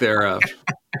or lack thereof.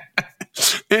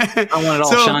 I want it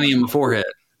all shiny in my forehead.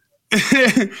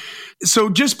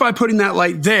 So just by putting that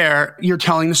light there, you're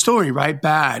telling the story, right?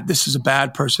 Bad. This is a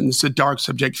bad person. This is a dark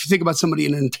subject. If you think about somebody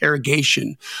in an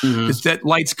interrogation, it's that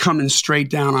light's coming straight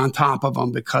down on top of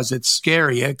them because it's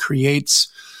scary. It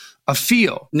creates a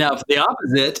feel. Now, the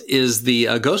opposite is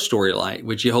the ghost story light,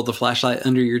 which you hold the flashlight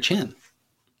under your chin.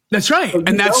 That's right.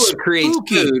 And that's creates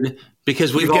food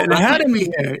because we've You're getting ahead of me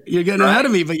here. You're getting ahead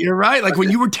of me, but you're right. Like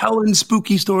when you were telling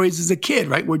spooky stories as a kid,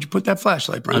 right? Where'd you put that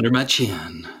flashlight, Brian? Under my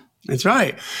chin. That's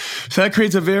right. So that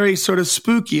creates a very sort of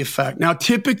spooky effect. Now,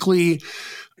 typically,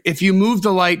 if you move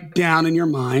the light down in your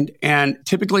mind, and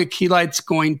typically a key light's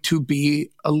going to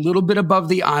be a little bit above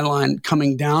the eye line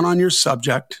coming down on your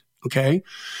subject, okay?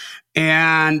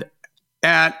 And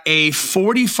at a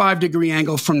 45-degree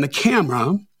angle from the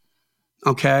camera,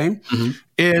 okay,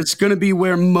 is going to be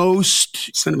where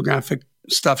most cinematographic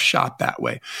stuff shot that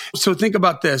way. So think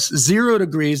about this. 0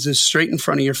 degrees is straight in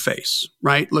front of your face,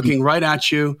 right? Looking right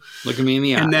at you. Look at me in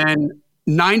the eye. And then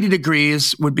 90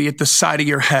 degrees would be at the side of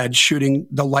your head, shooting.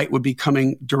 The light would be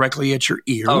coming directly at your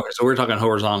ear. Oh, so we're talking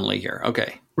horizontally here.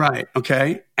 Okay. Right.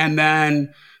 Okay. And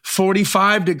then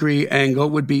 45-degree angle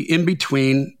would be in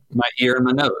between my ear and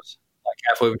my nose. Like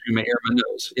halfway between my ear and my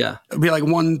nose. Yeah. It'd be like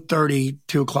 1:30,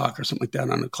 2 o'clock or something like that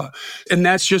on the clock. And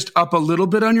that's just up a little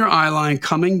bit on your eye line,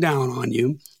 coming down on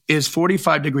you, is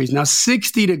 45 degrees. Now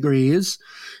 60 degrees,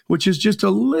 which is just a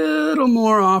little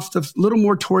more little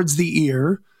more towards the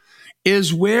ear,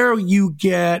 is where you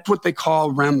get what they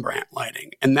call Rembrandt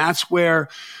lighting. And that's where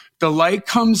the light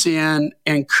comes in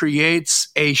and creates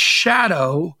a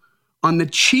shadow on the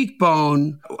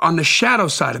cheekbone, on the shadow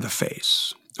side of the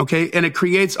face. Okay. And it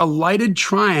creates a lighted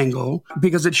triangle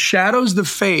because it shadows the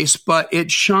face, but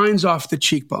it shines off the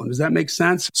cheekbone. Does that make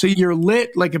sense? So you're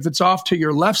lit, like if it's off to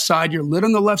your left side, you're lit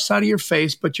on the left side of your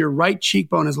face, but your right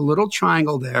cheekbone has a little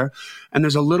triangle there. And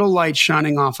there's a little light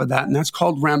shining off of that. And that's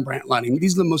called Rembrandt lighting.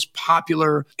 These are the most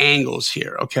popular angles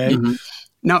here. Okay.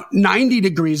 Now, 90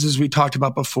 degrees, as we talked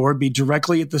about before, be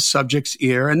directly at the subject's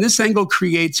ear. And this angle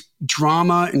creates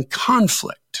drama and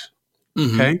conflict.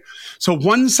 Okay. So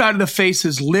one side of the face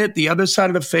is lit. The other side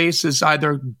of the face is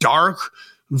either dark,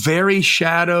 very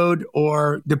shadowed,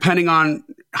 or depending on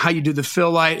how you do the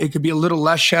fill light, it could be a little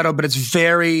less shadow, but it's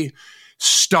very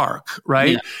stark,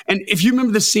 right? Yeah. And if you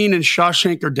remember the scene in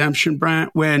Shawshank Redemption,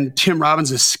 Brent, when Tim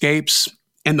Robbins escapes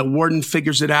and the warden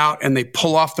figures it out and they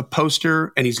pull off the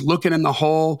poster and he's looking in the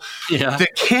hole. Yeah. The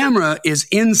camera is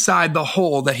inside the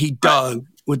hole that he dug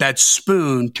with that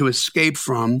spoon to escape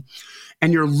from.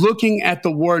 And you're looking at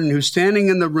the warden who's standing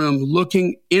in the room,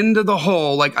 looking into the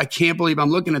hole. Like, I can't believe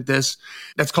I'm looking at this.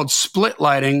 That's called split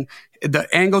lighting. The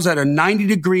angle's at a 90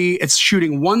 degree. It's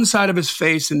shooting one side of his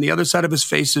face and the other side of his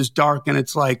face is dark. And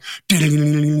it's like,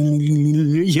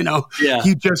 you know,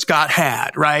 you just got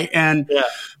had, right? And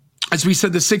As we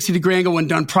said, the 60-degree angle, when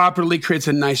done properly, creates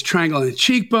a nice triangle in the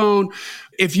cheekbone.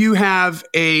 If you have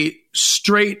a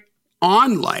straight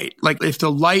on light, like if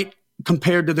the light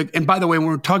compared to and by the way, when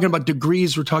we're talking about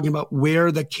degrees, we're talking about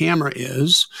where the camera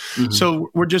is. Mm-hmm. So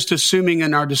we're just assuming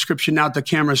in our description now the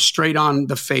camera is straight on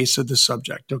the face of the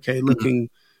subject, okay, looking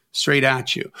straight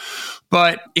at you.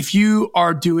 But if you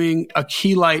are doing a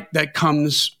key light that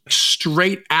comes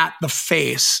straight at the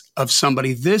face of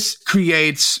somebody, this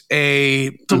creates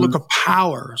the look of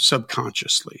power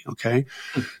subconsciously, okay?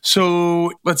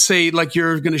 So let's say like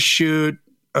you're going to shoot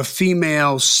a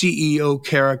female CEO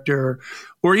character,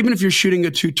 or even if you're shooting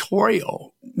a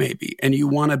tutorial maybe, and you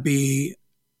want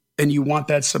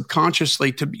that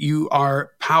subconsciously you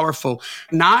are powerful,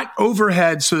 not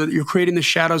overhead so that you're creating the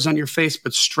shadows on your face,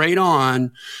 but straight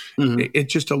on.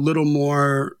 It's just a little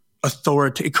more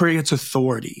authority. It creates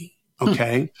authority,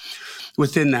 okay,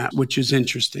 within that, which is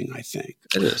interesting, I think.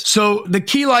 It is. So the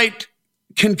key light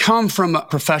can come from a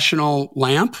professional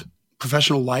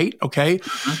light, okay?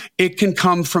 It can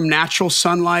come from natural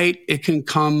sunlight. It can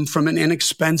come from an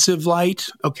inexpensive light,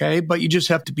 okay? But you just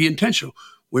have to be intentional.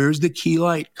 Where's the key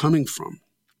light coming from?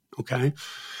 Okay.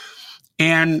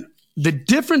 And the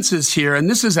differences here, and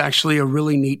this is actually a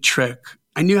really neat trick.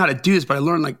 I knew how to do this, but I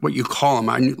learned like what you call them.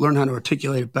 I learned how to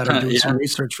articulate it better doing some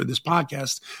research for this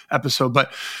podcast episode.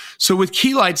 But so with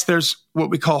key lights, there's what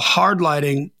we call hard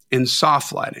lighting and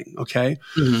soft lighting. Okay.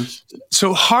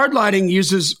 So hard lighting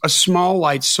uses a small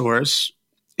light source.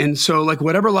 And so like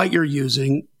whatever light you're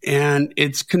using, and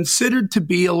it's considered to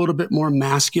be a little bit more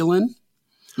masculine.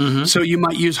 So you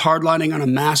might use hard lighting on a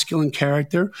masculine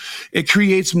character. It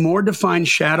creates more defined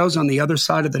shadows on the other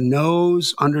side of the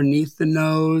nose, underneath the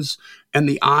nose, and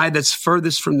the eye that's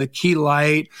furthest from the key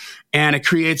light. And it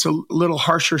creates a little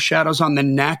harsher shadows on the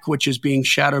neck, which is being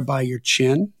shadowed by your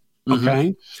chin.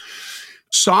 Okay.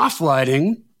 Soft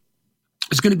lighting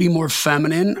is going to be more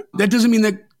feminine. That doesn't mean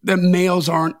that the males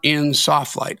aren't in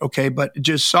soft light, okay? But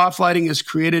just soft lighting is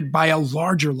created by a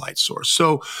larger light source.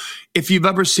 So if you've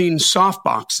ever seen soft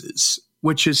boxes,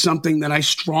 which is something that I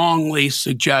strongly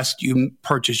suggest you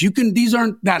purchase, these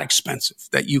aren't that expensive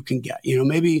that you can get,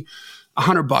 maybe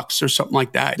 $100 or something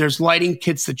like that. There's lighting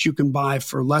kits that you can buy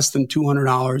for less than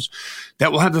 $200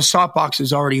 that will have the soft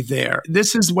boxes already there.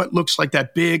 This is what looks like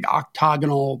that big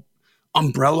octagonal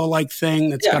umbrella-like thing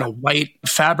that's got a white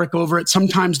fabric over it.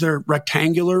 Sometimes they're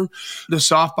rectangular, the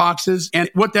soft boxes. And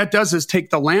what that does is take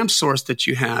the lamp source that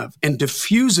you have and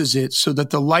diffuses it so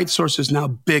that the light source is now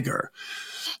bigger.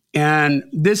 And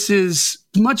this is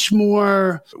much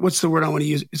more, what's the word I want to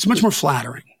use? It's much more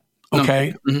flattering,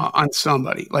 okay, on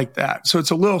somebody like that. So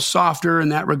it's a little softer in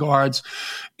that regards.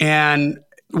 And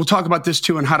we'll talk about this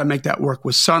too and how to make that work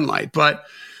with sunlight. But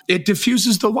it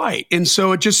diffuses the light. And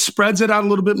so it just spreads it out a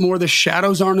little bit more. The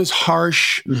shadows aren't as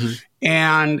harsh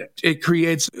and it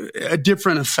creates a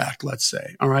different effect, let's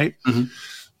say. All right.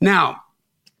 Now,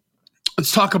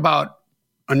 let's talk about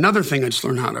another thing I just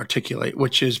learned how to articulate,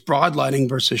 which is broad lighting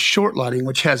versus short lighting,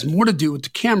 which has more to do with the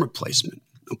camera placement.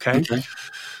 Okay.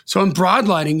 So in broad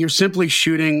lighting, you're simply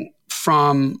shooting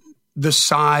from the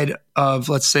side of,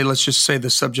 let's just say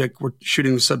we're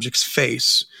shooting the subject's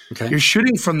face. Okay. You're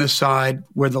shooting from the side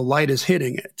where the light is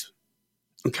hitting it.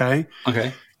 Okay.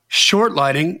 Short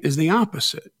lighting is the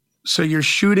opposite. So you're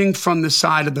shooting from the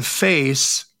side of the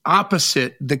face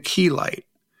opposite the key light.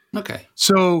 Okay.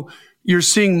 So you're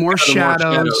seeing more shadows.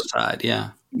 More shadow side,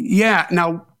 Yeah.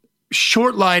 Now,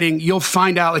 short lighting, you'll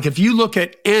find out, like if you look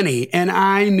at any, and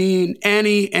I mean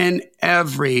any and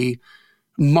every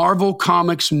Marvel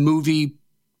Comics movie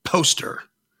poster,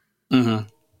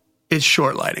 it's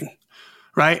short lighting,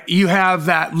 right? You have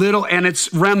that little, and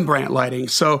it's Rembrandt lighting.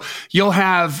 So you'll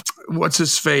have, what's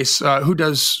his face? Who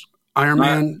does Iron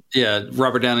Man?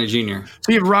 Robert Downey Jr.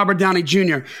 So you have Robert Downey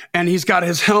Jr., and he's got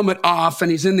his helmet off,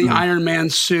 and he's in the Iron Man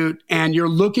suit, and you're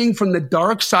looking from the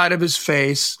dark side of his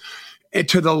face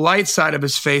to the light side of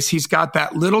his face. He's got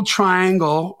that little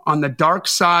triangle on the dark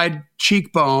side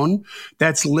cheekbone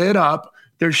that's lit up.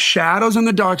 There's shadows on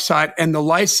the dark side and the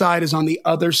light side is on the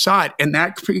other side. And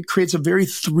that creates a very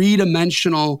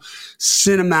three-dimensional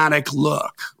cinematic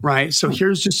look, right? So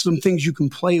here's just some things you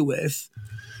can play with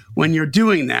when you're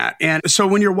doing that. And so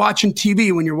when you're watching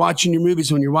TV, when you're watching your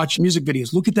movies, when you're watching music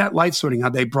videos, look at that light sorting. Are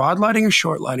they broad lighting or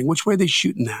short lighting? Which way are they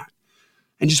shooting that?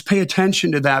 And just pay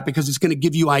attention to that because it's going to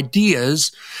give you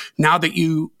ideas now that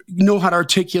you know how to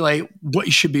articulate what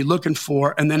you should be looking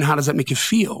for. And then how does that make you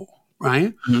feel,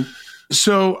 right?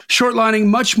 So short lighting,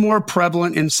 much more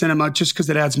prevalent in cinema just because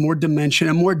it adds more dimension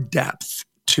and more depth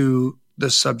to the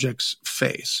subject's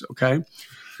face, okay?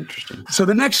 Interesting. So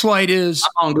the next light is...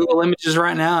 I'm on Google Images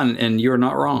right now, and you're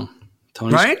not wrong.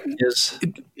 Tony right?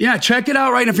 Yeah, check it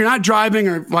out, right? If you're not driving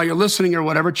or while you're listening or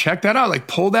whatever, check that out. Like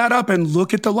pull that up and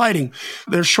look at the lighting.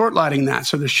 They're short lighting that.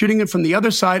 So they're shooting it from the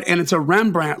other side, and it's a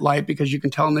Rembrandt light because you can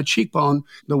tell in the cheekbone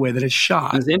the way that it's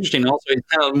shot. It's interesting. Also, he's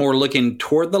kind of more looking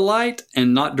toward the light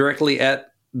and not directly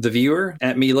at the viewer,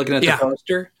 at me looking at the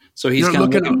poster. So he's kind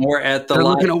of looking more at the light.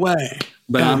 They're looking away.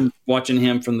 But I'm watching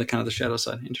him from the kind of the shadow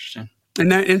side. Interesting. Isn't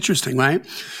that interesting, right?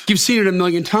 You've seen it a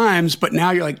million times, but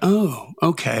now you're like, oh,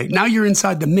 okay. Now you're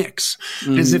inside the mix,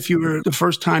 as if you were the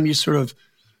first time you sort of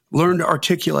learned to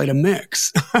articulate a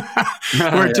mix,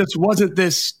 where it just wasn't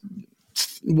this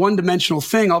one-dimensional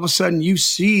thing. All of a sudden you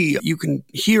can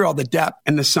hear all the depth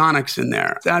and the sonics in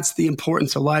there. That's the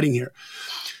importance of lighting here.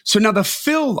 So now the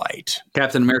fill light.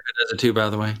 Captain America does it too, by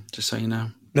the way, just so you know.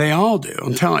 They all do,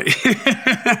 I'm telling you.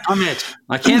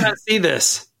 I cannot see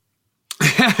this.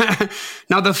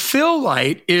 Now, the fill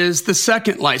light is the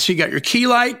second light. So you got your key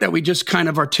light that we just kind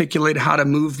of articulated how to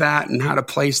move that and how to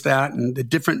place that and the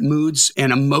different moods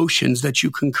and emotions that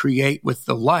you can create with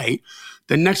the light.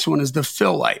 The next one is the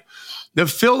fill light. The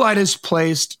fill light is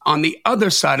placed on the other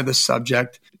side of the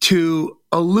subject to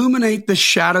illuminate the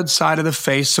shadowed side of the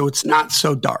face so it's not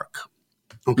so dark.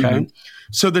 Okay?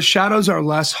 So the shadows are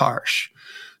less harsh.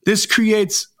 This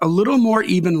creates a little more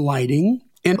even lighting.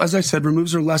 And as I said,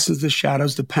 removes or lessens the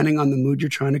shadows depending on the mood you're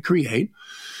trying to create.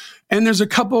 And there's a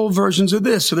couple versions of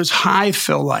this. So there's high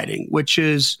fill lighting, which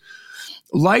is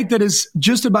light that is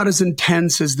just about as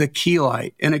intense as the key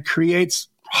light. And it creates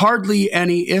hardly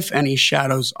any, if any,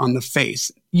 shadows on the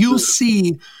face. You'll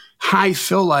see high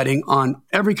fill lighting on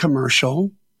every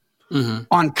commercial,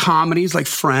 on comedies like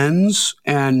Friends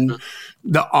and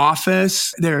The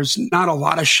Office. There's not a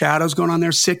lot of shadows going on there.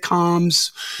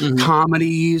 Sitcoms,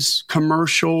 comedies,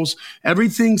 commercials,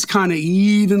 everything's kind of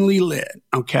evenly lit,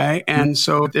 okay? And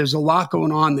so there's a lot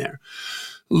going on there.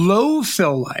 Low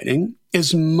fill lighting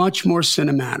is much more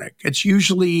cinematic. It's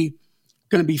usually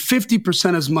going to be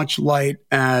 50% as much light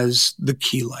as the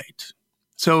key light.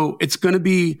 So it's going to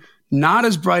be not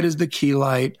as bright as the key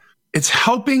light. It's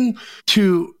helping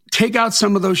to take out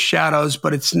some of those shadows,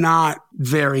 but it's not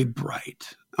very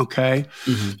bright, okay?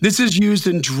 This is used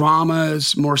in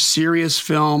dramas, more serious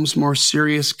films, more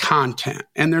serious content.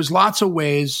 And there's lots of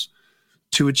ways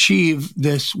to achieve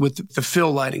this with the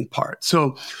fill lighting part.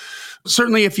 So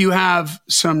certainly if you have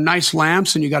some nice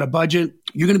lamps and you got a budget,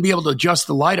 you're going to be able to adjust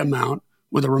the light amount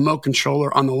with a remote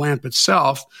controller on the lamp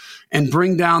itself and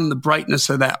bring down the brightness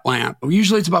of that lamp.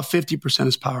 Usually it's about 50%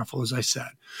 as powerful, as I said.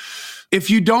 If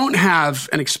you don't have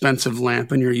an expensive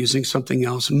lamp and you're using something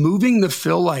else, moving the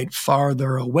fill light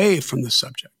farther away from the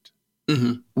subject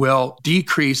will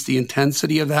decrease the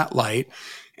intensity of that light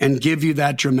and give you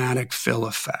that dramatic fill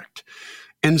effect.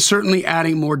 And certainly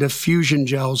adding more diffusion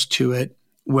gels to it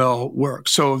will work.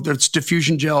 So if it's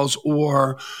diffusion gels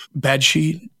or bed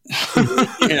sheet,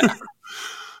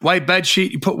 white bed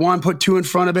sheet, you put one, put two in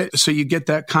front of it. So you get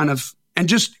that kind of, and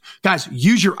just guys,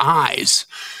 use your eyes.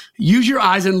 Use your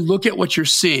eyes and look at what you're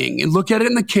seeing and look at it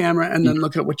in the camera and then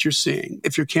look at what you're seeing.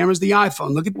 If your camera's the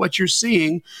iPhone, look at what you're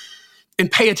seeing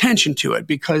and pay attention to it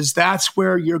because that's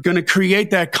where you're going to create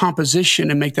that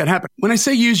composition and make that happen. When I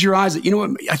say use your eyes, you know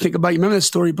what I think about? You remember that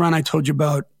story, Brian, I told you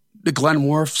about the Glenn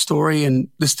Worf story and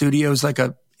the studio is like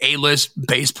a A-list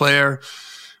bass player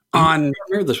on. I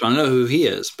remember this one. I know who he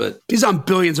is, but he's on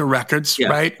billions of records,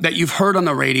 right? That you've heard on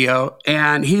the radio.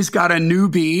 And he's got a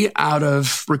newbie out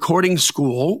of recording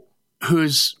school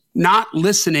who's not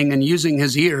listening and using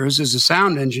his ears as a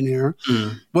sound engineer.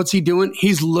 What's he doing?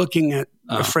 He's looking at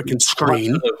a freaking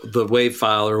screen. The WAV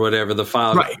file or whatever, the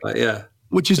file. Right.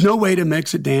 Which is no way to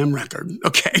mix a damn record.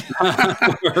 Okay.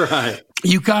 Right.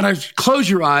 You got to close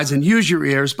your eyes and use your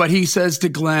ears. But he says to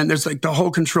Glenn, there's like the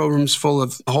whole control room's full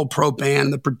of the whole pro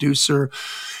band, the producer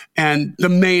and the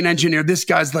main engineer. This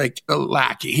guy's like a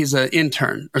lackey. He's an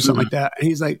intern or something like that. And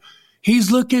he's like, he's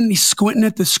squinting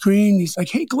at the screen. He's like,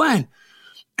 hey, Glenn,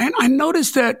 and I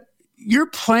noticed that you're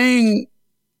playing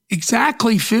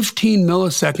exactly 15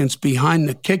 milliseconds behind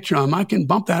the kick drum. I can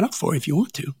bump that up for you if you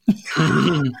want to.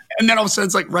 And then all of a sudden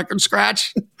it's like record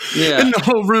scratch. And the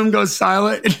whole room goes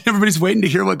silent and everybody's waiting to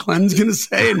hear what Glenn's going to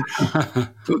say.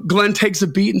 And Glenn takes a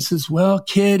beat and says, well,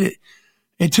 kid,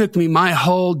 it took me my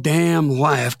whole damn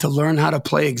life to learn how to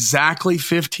play exactly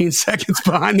 15 seconds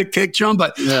behind the kick drum.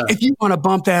 But if you want to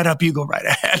bump that up, you go right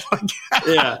ahead.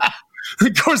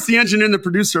 Of course, the engineer and the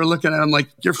producer are looking at him like,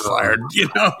 you're fired, you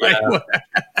know, like,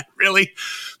 really?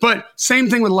 But same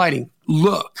thing with lighting.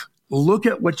 Look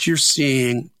at what you're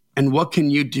seeing and what can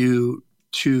you do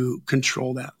to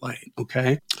control that light,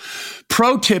 okay?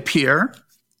 Pro tip here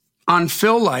on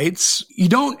fill lights, you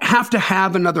don't have to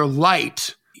have another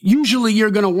light. usually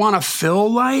you're going to want to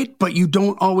fill light, but you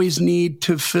don't always need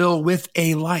to fill with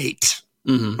a light.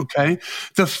 Mm-hmm. Okay.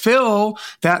 The fill,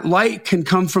 that light can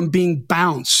come from being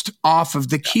bounced off of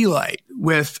the key light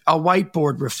with a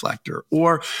whiteboard reflector,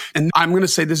 and I'm going to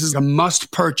say this is a must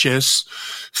purchase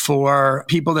for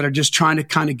people that are just trying to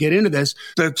kind of get into this.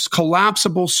 The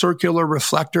collapsible circular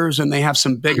reflectors, and they have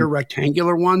some bigger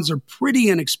rectangular ones, are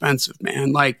pretty inexpensive,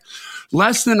 man. Like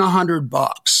less than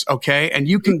 $100. Okay. And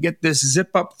you can get this zip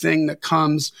up thing that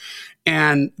comes,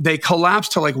 and they collapse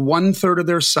to like 1/3 of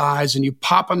their size, and you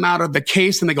pop them out of the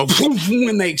case and they go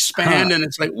and they expand, and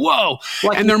it's like, whoa.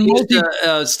 Like, and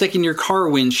they're stick in your car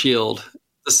windshield,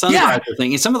 the sunlight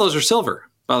thing. And some of those are silver,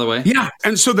 by the way. Yeah.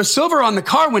 And so the silver on the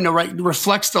car window, right,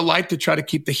 reflects the light to try to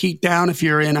keep the heat down if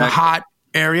you're in a hot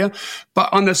area.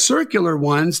 But on the circular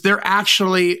ones, they're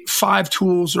actually 5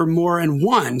 tools or more in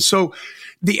one. So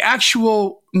the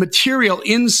actual material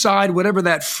inside whatever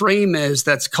that frame is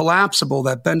that's collapsible,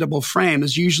 that bendable frame,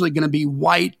 is usually going to be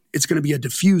white. It's going to be a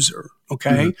diffuser,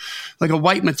 okay? Like a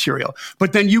white material.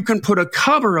 But then you can put a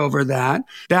cover over that.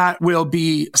 That will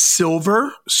be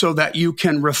silver so that you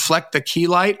can reflect the key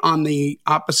light on the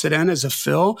opposite end as a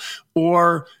fill,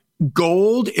 or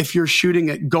gold if you're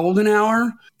shooting at golden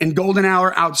hour. And golden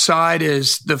hour outside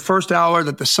is the first hour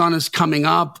that the sun is coming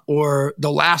up, or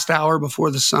the last hour before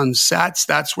the sun sets.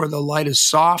 That's where the light is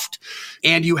soft,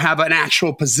 and you have an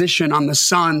actual position on the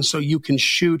sun so you can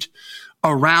shoot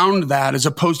around that as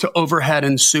opposed to overhead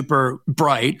and super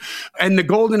bright. And the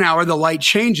golden hour, the light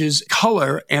changes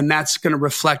color, and that's going to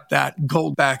reflect that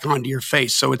gold back onto your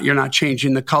face. So you're not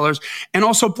changing the colors. And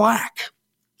also black.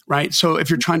 Right? So if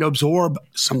you're trying to absorb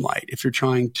some light, if you're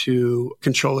trying to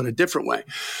control it a different way.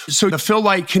 So the fill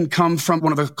light can come from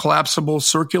one of the collapsible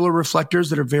circular reflectors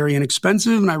that are very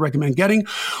inexpensive and I recommend getting,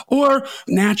 or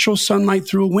natural sunlight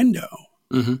through a window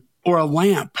or a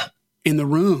lamp in the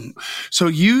room. So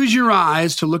use your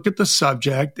eyes to look at the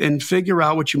subject and figure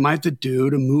out what you might have to do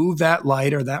to move that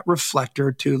light or that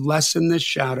reflector to lessen the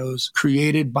shadows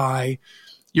created by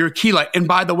your key light. And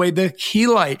by the way, the key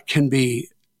light can be,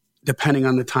 depending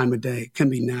on the time of day, it can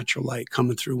be natural light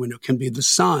coming through a window, can be the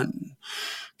sun,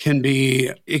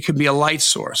 it could be a light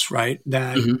source, right?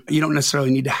 That you don't necessarily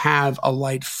need to have a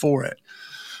light for it.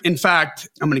 In fact,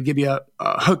 I'm going to give you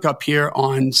a hookup here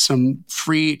on some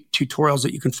free tutorials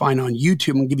that you can find on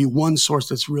YouTube. I'm going to give you one source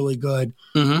that's really good.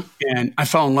 And I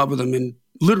fell in love with them in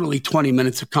literally 20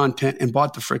 minutes of content and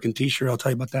bought the freaking t-shirt. I'll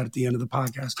tell you about that at the end of the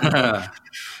podcast.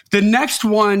 The next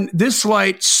one, this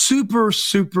light, super,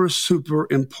 super, super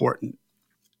important.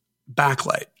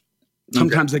 Backlight.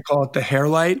 Sometimes they call it the hair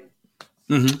light.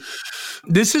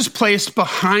 This is placed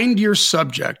behind your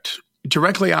subject,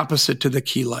 directly opposite to the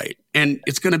key light. And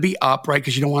it's going to be up, right?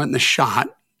 Because you don't want it in the shot.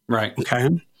 Right. Okay.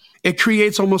 It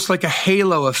creates almost like a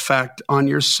halo effect on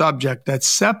your subject that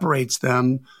separates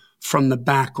them from the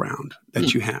background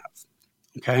that you have.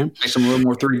 Okay. Makes them a little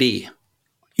more 3D.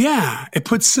 Yeah. It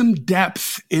puts some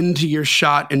depth into your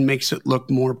shot and makes it look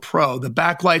more pro. The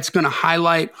backlight's going to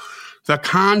highlight the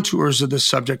contours of the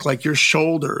subject, like your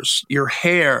shoulders, your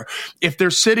hair. If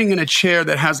they're sitting in a chair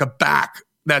that has a back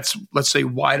that's, let's say,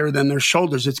 wider than their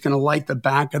shoulders, it's going to light the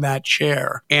back of that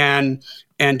chair and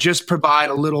just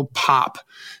provide a little pop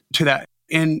to that.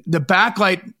 And the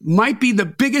backlight might be the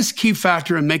biggest key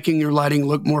factor in making your lighting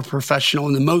look more professional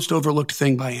and the most overlooked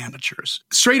thing by amateurs.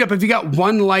 Straight up, if you got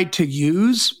one light to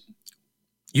use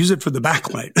it for the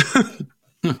backlight.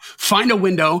 Find a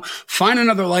window, find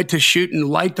another light to shoot and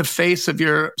light the face of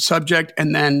your subject,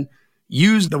 and then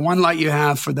use the one light you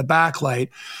have for the backlight.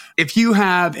 If you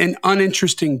have an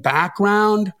uninteresting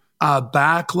background, a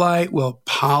backlight will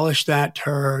polish that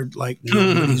turd like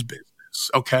nobody's business.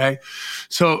 Okay.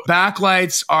 So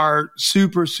backlights are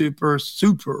super, super,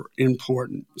 super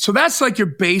important. So that's like your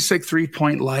basic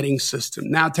 3-point lighting system.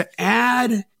 Now to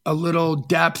add a little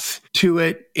depth to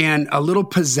it and a little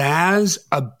pizzazz,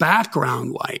 a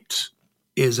background light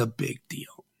is a big deal.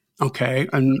 Okay.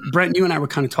 And Brent, you and I were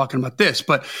kind of talking about this,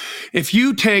 but if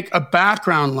you take a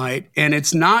background light and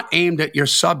it's not aimed at your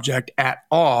subject at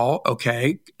all,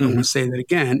 okay, I'm going to say that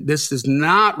again, this is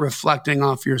not reflecting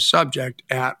off your subject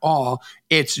at all.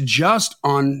 It's just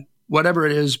on whatever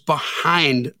it is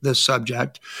behind the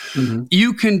subject.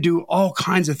 You can do all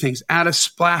kinds of things. Add a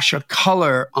splash of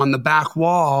color on the back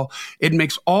wall. It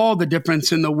makes all the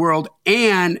difference in the world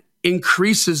and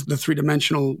increases the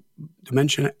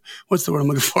dimension. What's the word I'm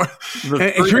looking for?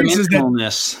 It increases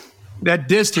that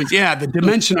distance. Yeah, the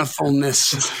dimension of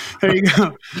fullness. There you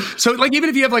go. So like even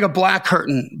if you have like a black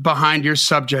curtain behind your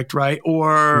subject, right?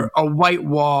 Or a white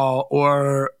wall,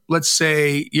 or let's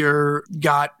say you're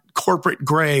got corporate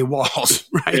gray walls,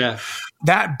 right? Yeah.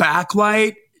 That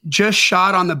backlight just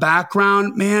shot on the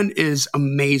background, man, is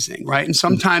amazing, right? And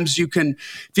sometimes you can,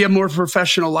 if you have more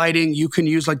professional lighting, you can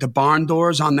use like the barn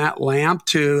doors on that lamp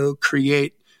to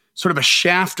create sort of a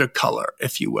shaft of color,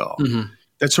 if you will,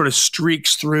 that sort of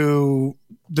streaks through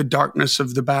the darkness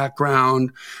of the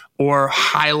background or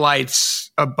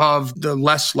highlights above the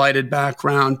less lighted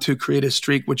background to create a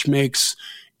streak, which makes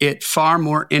it far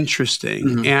more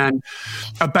interesting. And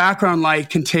a background light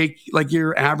can take like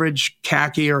your average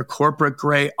khaki or corporate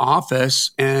gray office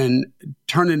and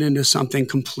turn it into something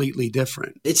completely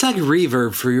different. It's like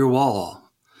reverb for your wall.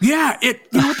 Yeah,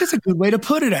 that's a good way to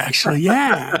put it, actually.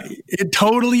 Yeah, it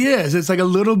totally is. It's like a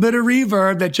little bit of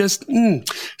reverb that just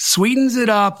sweetens it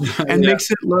up and makes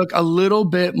it look a little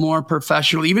bit more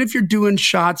professional. Even if you're doing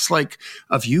shots like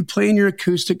of you playing your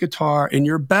acoustic guitar in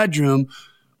your bedroom,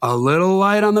 a little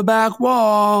light on the back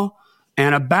wall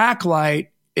and a backlight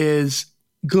is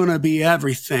going to be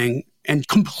everything and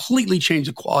completely change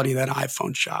the quality of that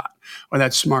iPhone shot or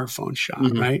that smartphone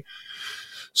shot, right?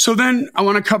 So then I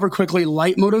want to cover quickly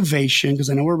light motivation because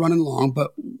I know we're running long,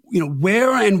 but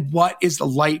where and what is the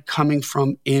light coming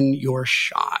from in your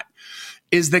shot?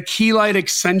 Is the key light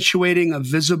accentuating a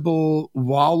visible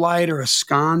wall light or a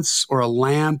sconce or a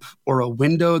lamp or a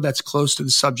window that's close to the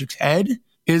subject's head?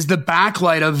 Is the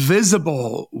backlight a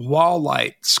visible wall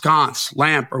light, sconce,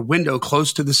 lamp, or window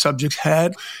close to the subject's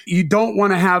head? You don't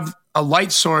want to have a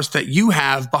light source that you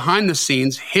have behind the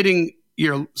scenes hitting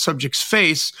your subject's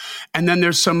face, and then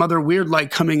there's some other weird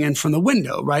light coming in from the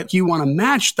window, right? You want to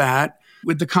match that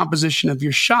with the composition of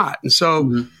your shot. And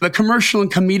so the commercial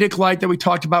and comedic light that we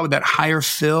talked about with that higher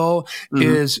fill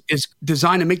is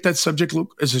designed to make that subject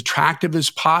look as attractive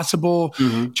as possible.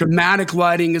 Dramatic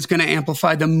lighting is going to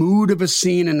amplify the mood of a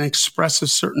scene and express a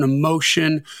certain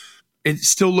emotion. It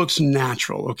still looks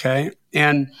natural, okay?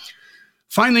 And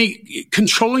finally,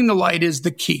 controlling the light is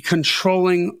the key.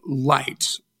 Controlling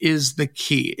light is the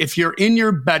key. If you're in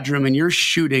your bedroom and you're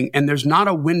shooting and there's not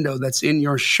a window that's in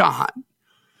your shot,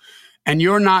 and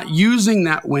you're not using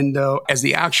that window as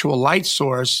the actual light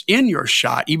source in your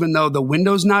shot, even though the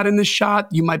window's not in the shot,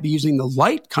 you might be using the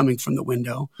light coming from the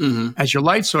window as your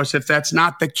light source. If that's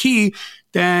not the key,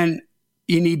 then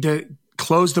you need to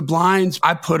close the blinds.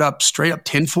 I put up straight up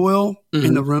tinfoil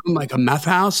in the room, like a meth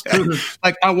house.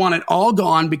 Like I want it all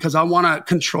gone because I want to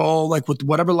control like with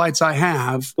whatever lights I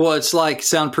have. Well, it's like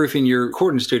soundproofing your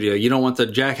recording studio. You don't want the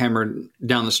jackhammer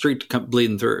down the street to come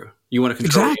bleeding through. You want to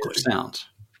control your sounds.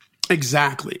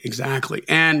 Exactly.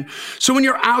 And so when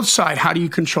you're outside, how do you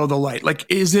control the light? Like,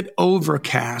 is it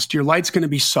overcast? Your light's going to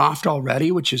be soft already,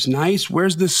 which is nice.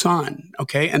 Where's the sun?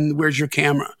 Okay. And where's your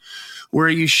camera? Where are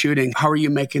you shooting? How are you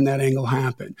making that angle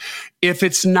happen? If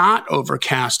it's not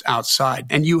overcast outside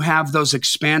and you have those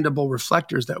expandable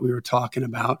reflectors that we were talking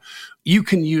about, you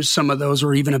can use some of those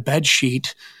or even a bed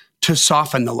sheet to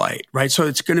soften the light, right? So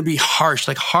it's going to be harsh,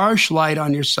 like harsh light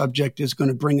on your subject is going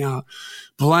to bring out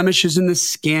blemishes in the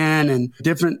skin and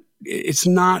different, it's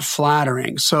not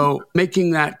flattering. So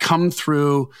making that come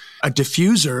through a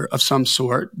diffuser of some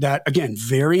sort that, again,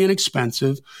 very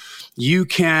inexpensive, you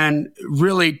can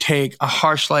really take a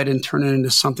harsh light and turn it into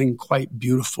something quite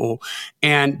beautiful.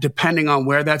 And depending on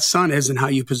where that sun is and how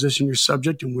you position your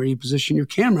subject and where you position your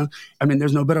camera, I mean,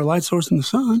 there's no better light source than the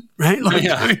sun, right? Like,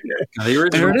 there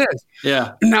it is.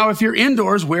 Yeah. Now, if you're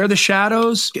indoors, where are the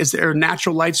shadows? Is there a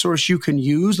natural light source you can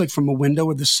use, like from a window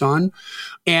with the sun?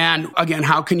 And again,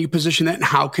 how can you position that and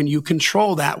how can you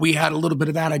control that? We had a little bit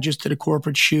of that. I just did a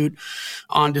corporate shoot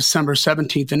on December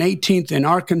 17th and 18th in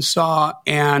Arkansas,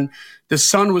 and the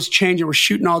sun was changing. We're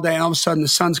shooting all day, and all of a sudden the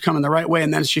sun's coming the right way,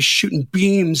 and then it's just shooting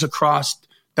beams across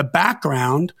the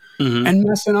background and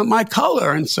messing up my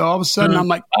color. And so all of a sudden I'm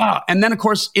like, and then of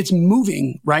course it's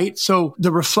moving, right? So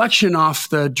the reflection off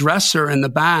the dresser in the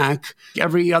back,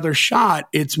 every other shot,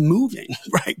 it's moving,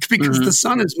 right? Because the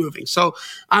sun is moving. So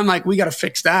I'm like, we got to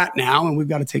fix that now, and we've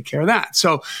got to take care of that.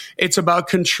 So it's about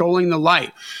controlling the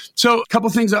light. So a couple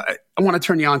things I want to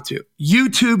turn you on to.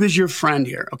 YouTube is your friend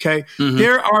here, okay?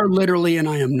 There are literally, and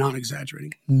I am not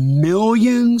exaggerating,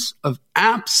 millions of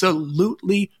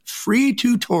absolutely free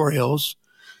tutorials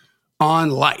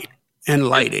on light and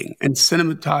lighting and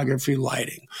cinematography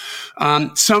lighting.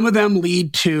 Some of them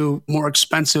lead to more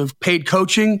expensive paid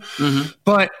coaching,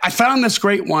 but I found this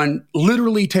great one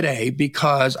literally today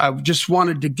because I just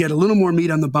wanted to get a little more meat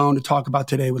on the bone to talk about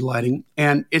today with lighting.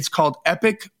 And it's called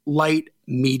Epic Light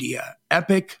Media.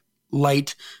 Epic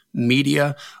Light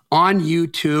Media on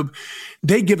YouTube.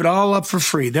 They give it all up for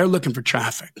free. They're looking for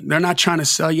traffic. They're not trying to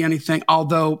sell you anything,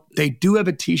 although they do have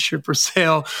a t-shirt for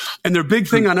sale. And their big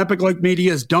thing on Epic Light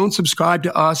Media is don't subscribe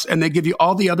to us. And they give you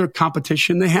all the other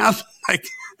competition they have. Like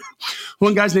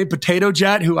One guy's named Potato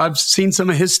Jet, who I've seen some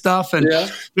of his stuff. And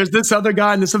there's this other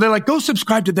guy. And so they're like, go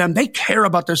subscribe to them. They care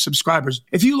about their subscribers.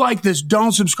 If you like this,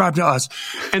 don't subscribe to us.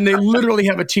 And they literally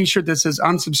have a t-shirt that says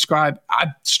unsubscribe. I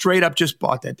straight up just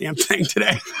bought that damn thing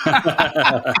today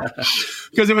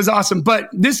because it was awesome. But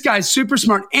this guy's super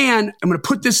smart. And I'm going to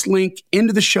put this link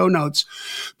into the show notes.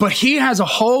 But he has a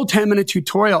whole 10-minute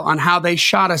tutorial on how they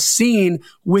shot a scene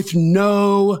with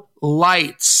no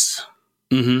lights.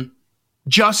 Mm-hmm.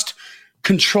 Just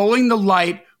controlling the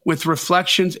light with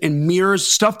reflections and mirrors,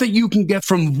 stuff that you can get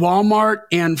from Walmart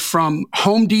and from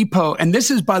Home Depot. And this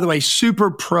is, by the way,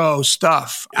 super pro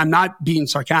stuff. I'm not being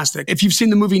sarcastic. If you've seen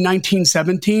the movie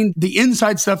 1917, the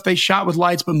inside stuff they shot with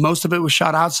lights, but most of it was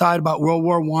shot outside about World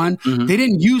War I. Mm-hmm. They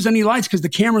didn't use any lights because the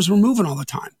cameras were moving all the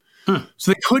time.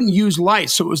 So they couldn't use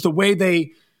lights. So it was the way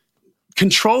they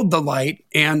controlled the light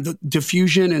and the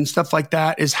diffusion and stuff like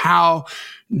that is how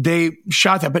they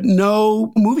shot that. But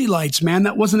no movie lights, man.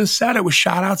 That wasn't a set. It was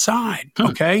shot outside.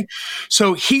 Okay.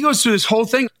 So he goes through this whole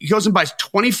thing. He goes and buys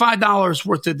 $25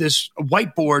 worth of this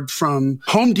whiteboard from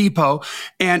Home Depot.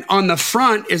 And on the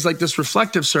front is like this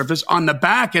reflective surface. On the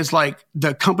back is like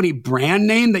the company brand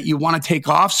name that you want to take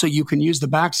off so you can use the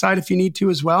backside if you need to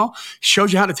as well.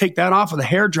 Shows you how to take that off with a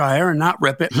hairdryer and not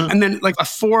rip it. And then like a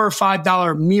 $4 or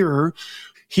 $5 mirror.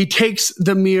 He takes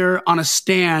the mirror on a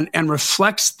stand and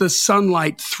reflects the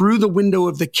sunlight through the window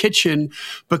of the kitchen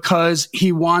because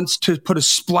he wants to put a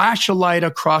splash of light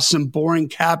across some boring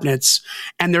cabinets.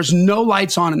 And there's no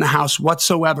lights on in the house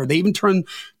whatsoever. They even turned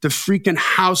the freaking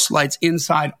house lights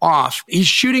inside off. He's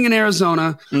shooting in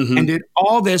Arizona and did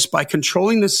all this by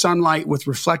controlling the sunlight with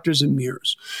reflectors and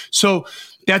mirrors. So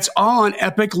that's all on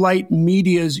Epic Light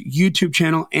Media's YouTube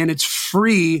channel, and it's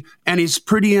free, and he's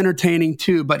pretty entertaining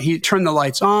too. But he turned the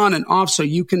lights on and off so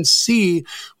you can see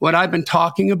what I've been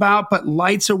talking about. But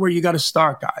lights are where you got to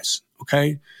start, guys,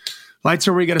 okay? Lights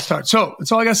are where you got to start. So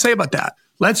that's all I got to say about that.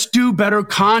 Let's do better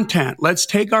content. Let's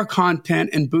take our content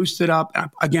and boost it up.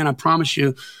 Again, I promise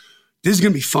you, this is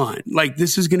going to be fun. Like,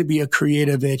 this is going to be a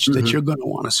creative itch that you're going to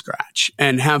want to scratch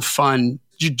and have fun.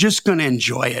 You're just going to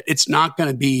enjoy it. It's not going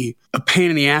to be a pain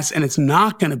in the ass, and it's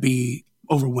not going to be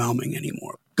overwhelming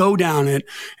anymore. Go down it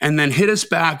and then hit us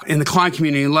back in the client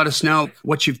community and let us know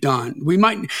what you've done. We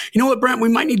might, you know what, Brent, we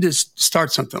might need to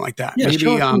start something like that. Yeah,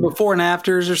 maybe some before and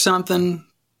afters or something.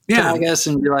 Yeah, I guess,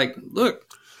 and be like, look.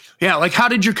 Yeah, like how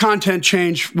did your content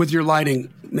change with your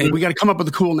lighting? Maybe we got to come up with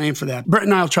a cool name for that. Brent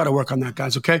and I will try to work on that,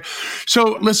 guys, okay?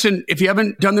 So listen, if you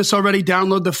haven't done this already,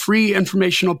 download the free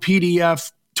informational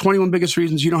PDF, 21 Biggest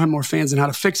Reasons You Don't Have More Fans and How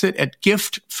to Fix It at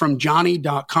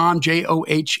giftfromjohnny.com,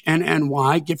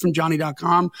 JOHNNY,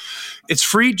 giftfromjohnny.com. It's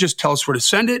free. Just tell us where to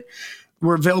send it.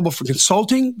 We're available for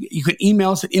consulting. You can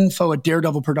email us at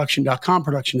info@daredevilproduction.com.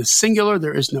 Production is singular.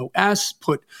 There is no S.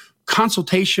 Put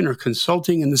consultation or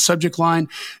consulting in the subject line,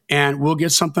 and we'll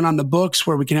get something on the books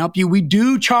where we can help you. We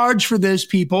do charge for this,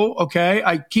 people. Okay.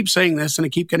 I keep saying this and I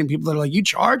keep getting people that are like, you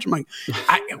charge? I'm like,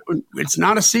 it's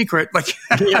not a secret. Like,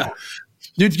 yeah.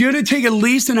 It's going to take at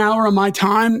least an hour of my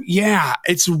time. Yeah,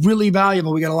 it's really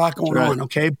valuable. We got a lot going on,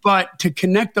 okay? But to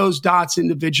connect those dots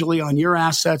individually on your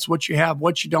assets, what you have,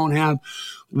 what you don't have,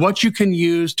 what you can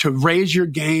use to raise your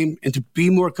game and to be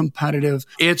more competitive,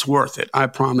 it's worth it. I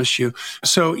promise you.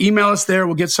 So email us there.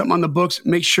 We'll get something on the books.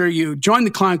 Make sure you join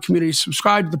the client community,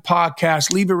 subscribe to the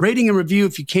podcast, leave a rating and review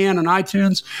if you can on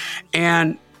iTunes,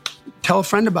 and tell a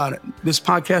friend about it. This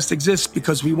podcast exists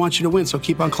because we want you to win, so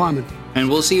keep on climbing. And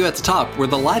we'll see you at the top where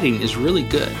the lighting is really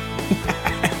good.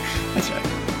 That's right.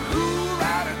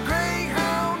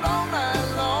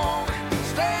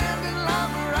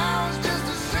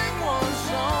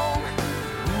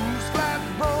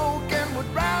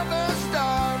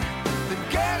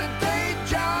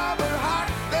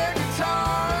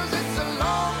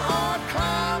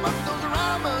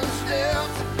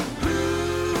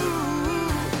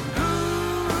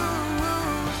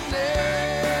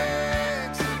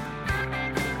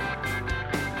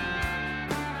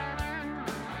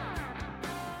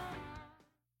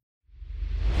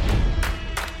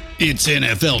 It's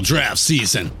NFL draft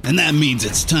season, and that means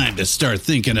it's time to start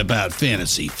thinking about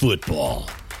fantasy football.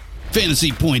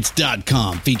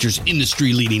 FantasyPoints.com features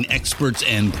industry-leading experts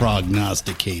and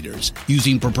prognosticators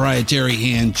using proprietary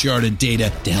hand-charted data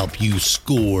to help you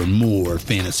score more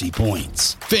fantasy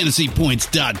points.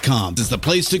 FantasyPoints.com is the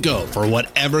place to go for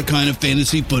whatever kind of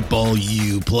fantasy football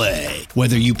you play.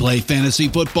 Whether you play fantasy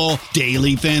football,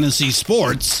 daily fantasy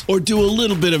sports, or do a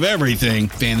little bit of everything,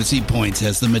 Fantasy Points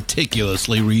has the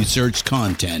meticulously researched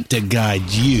content to guide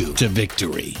you to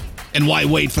victory. And why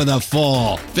wait for the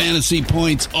fall? Fantasy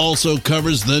Points also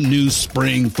covers the new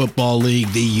spring football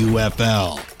league, the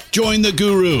UFL. Join the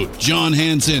guru, John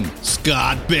Hansen,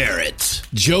 Scott Barrett,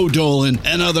 Joe Dolan,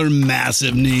 and other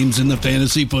massive names in the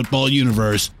fantasy football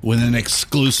universe with an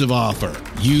exclusive offer.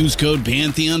 Use code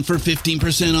Pantheon for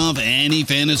 15% off any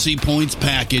Fantasy Points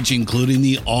package, including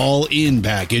the all-in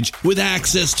package, with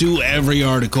access to every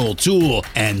article, tool,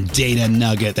 and data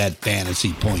nugget that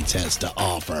Fantasy Points has to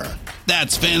offer.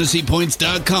 That's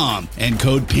fantasypoints.com and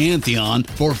code Pantheon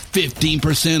for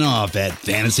 15% off at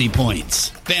Fantasy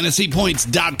Points.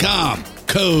 Fantasypoints.com,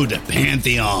 code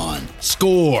Pantheon.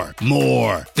 Score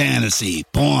more fantasy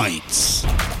points.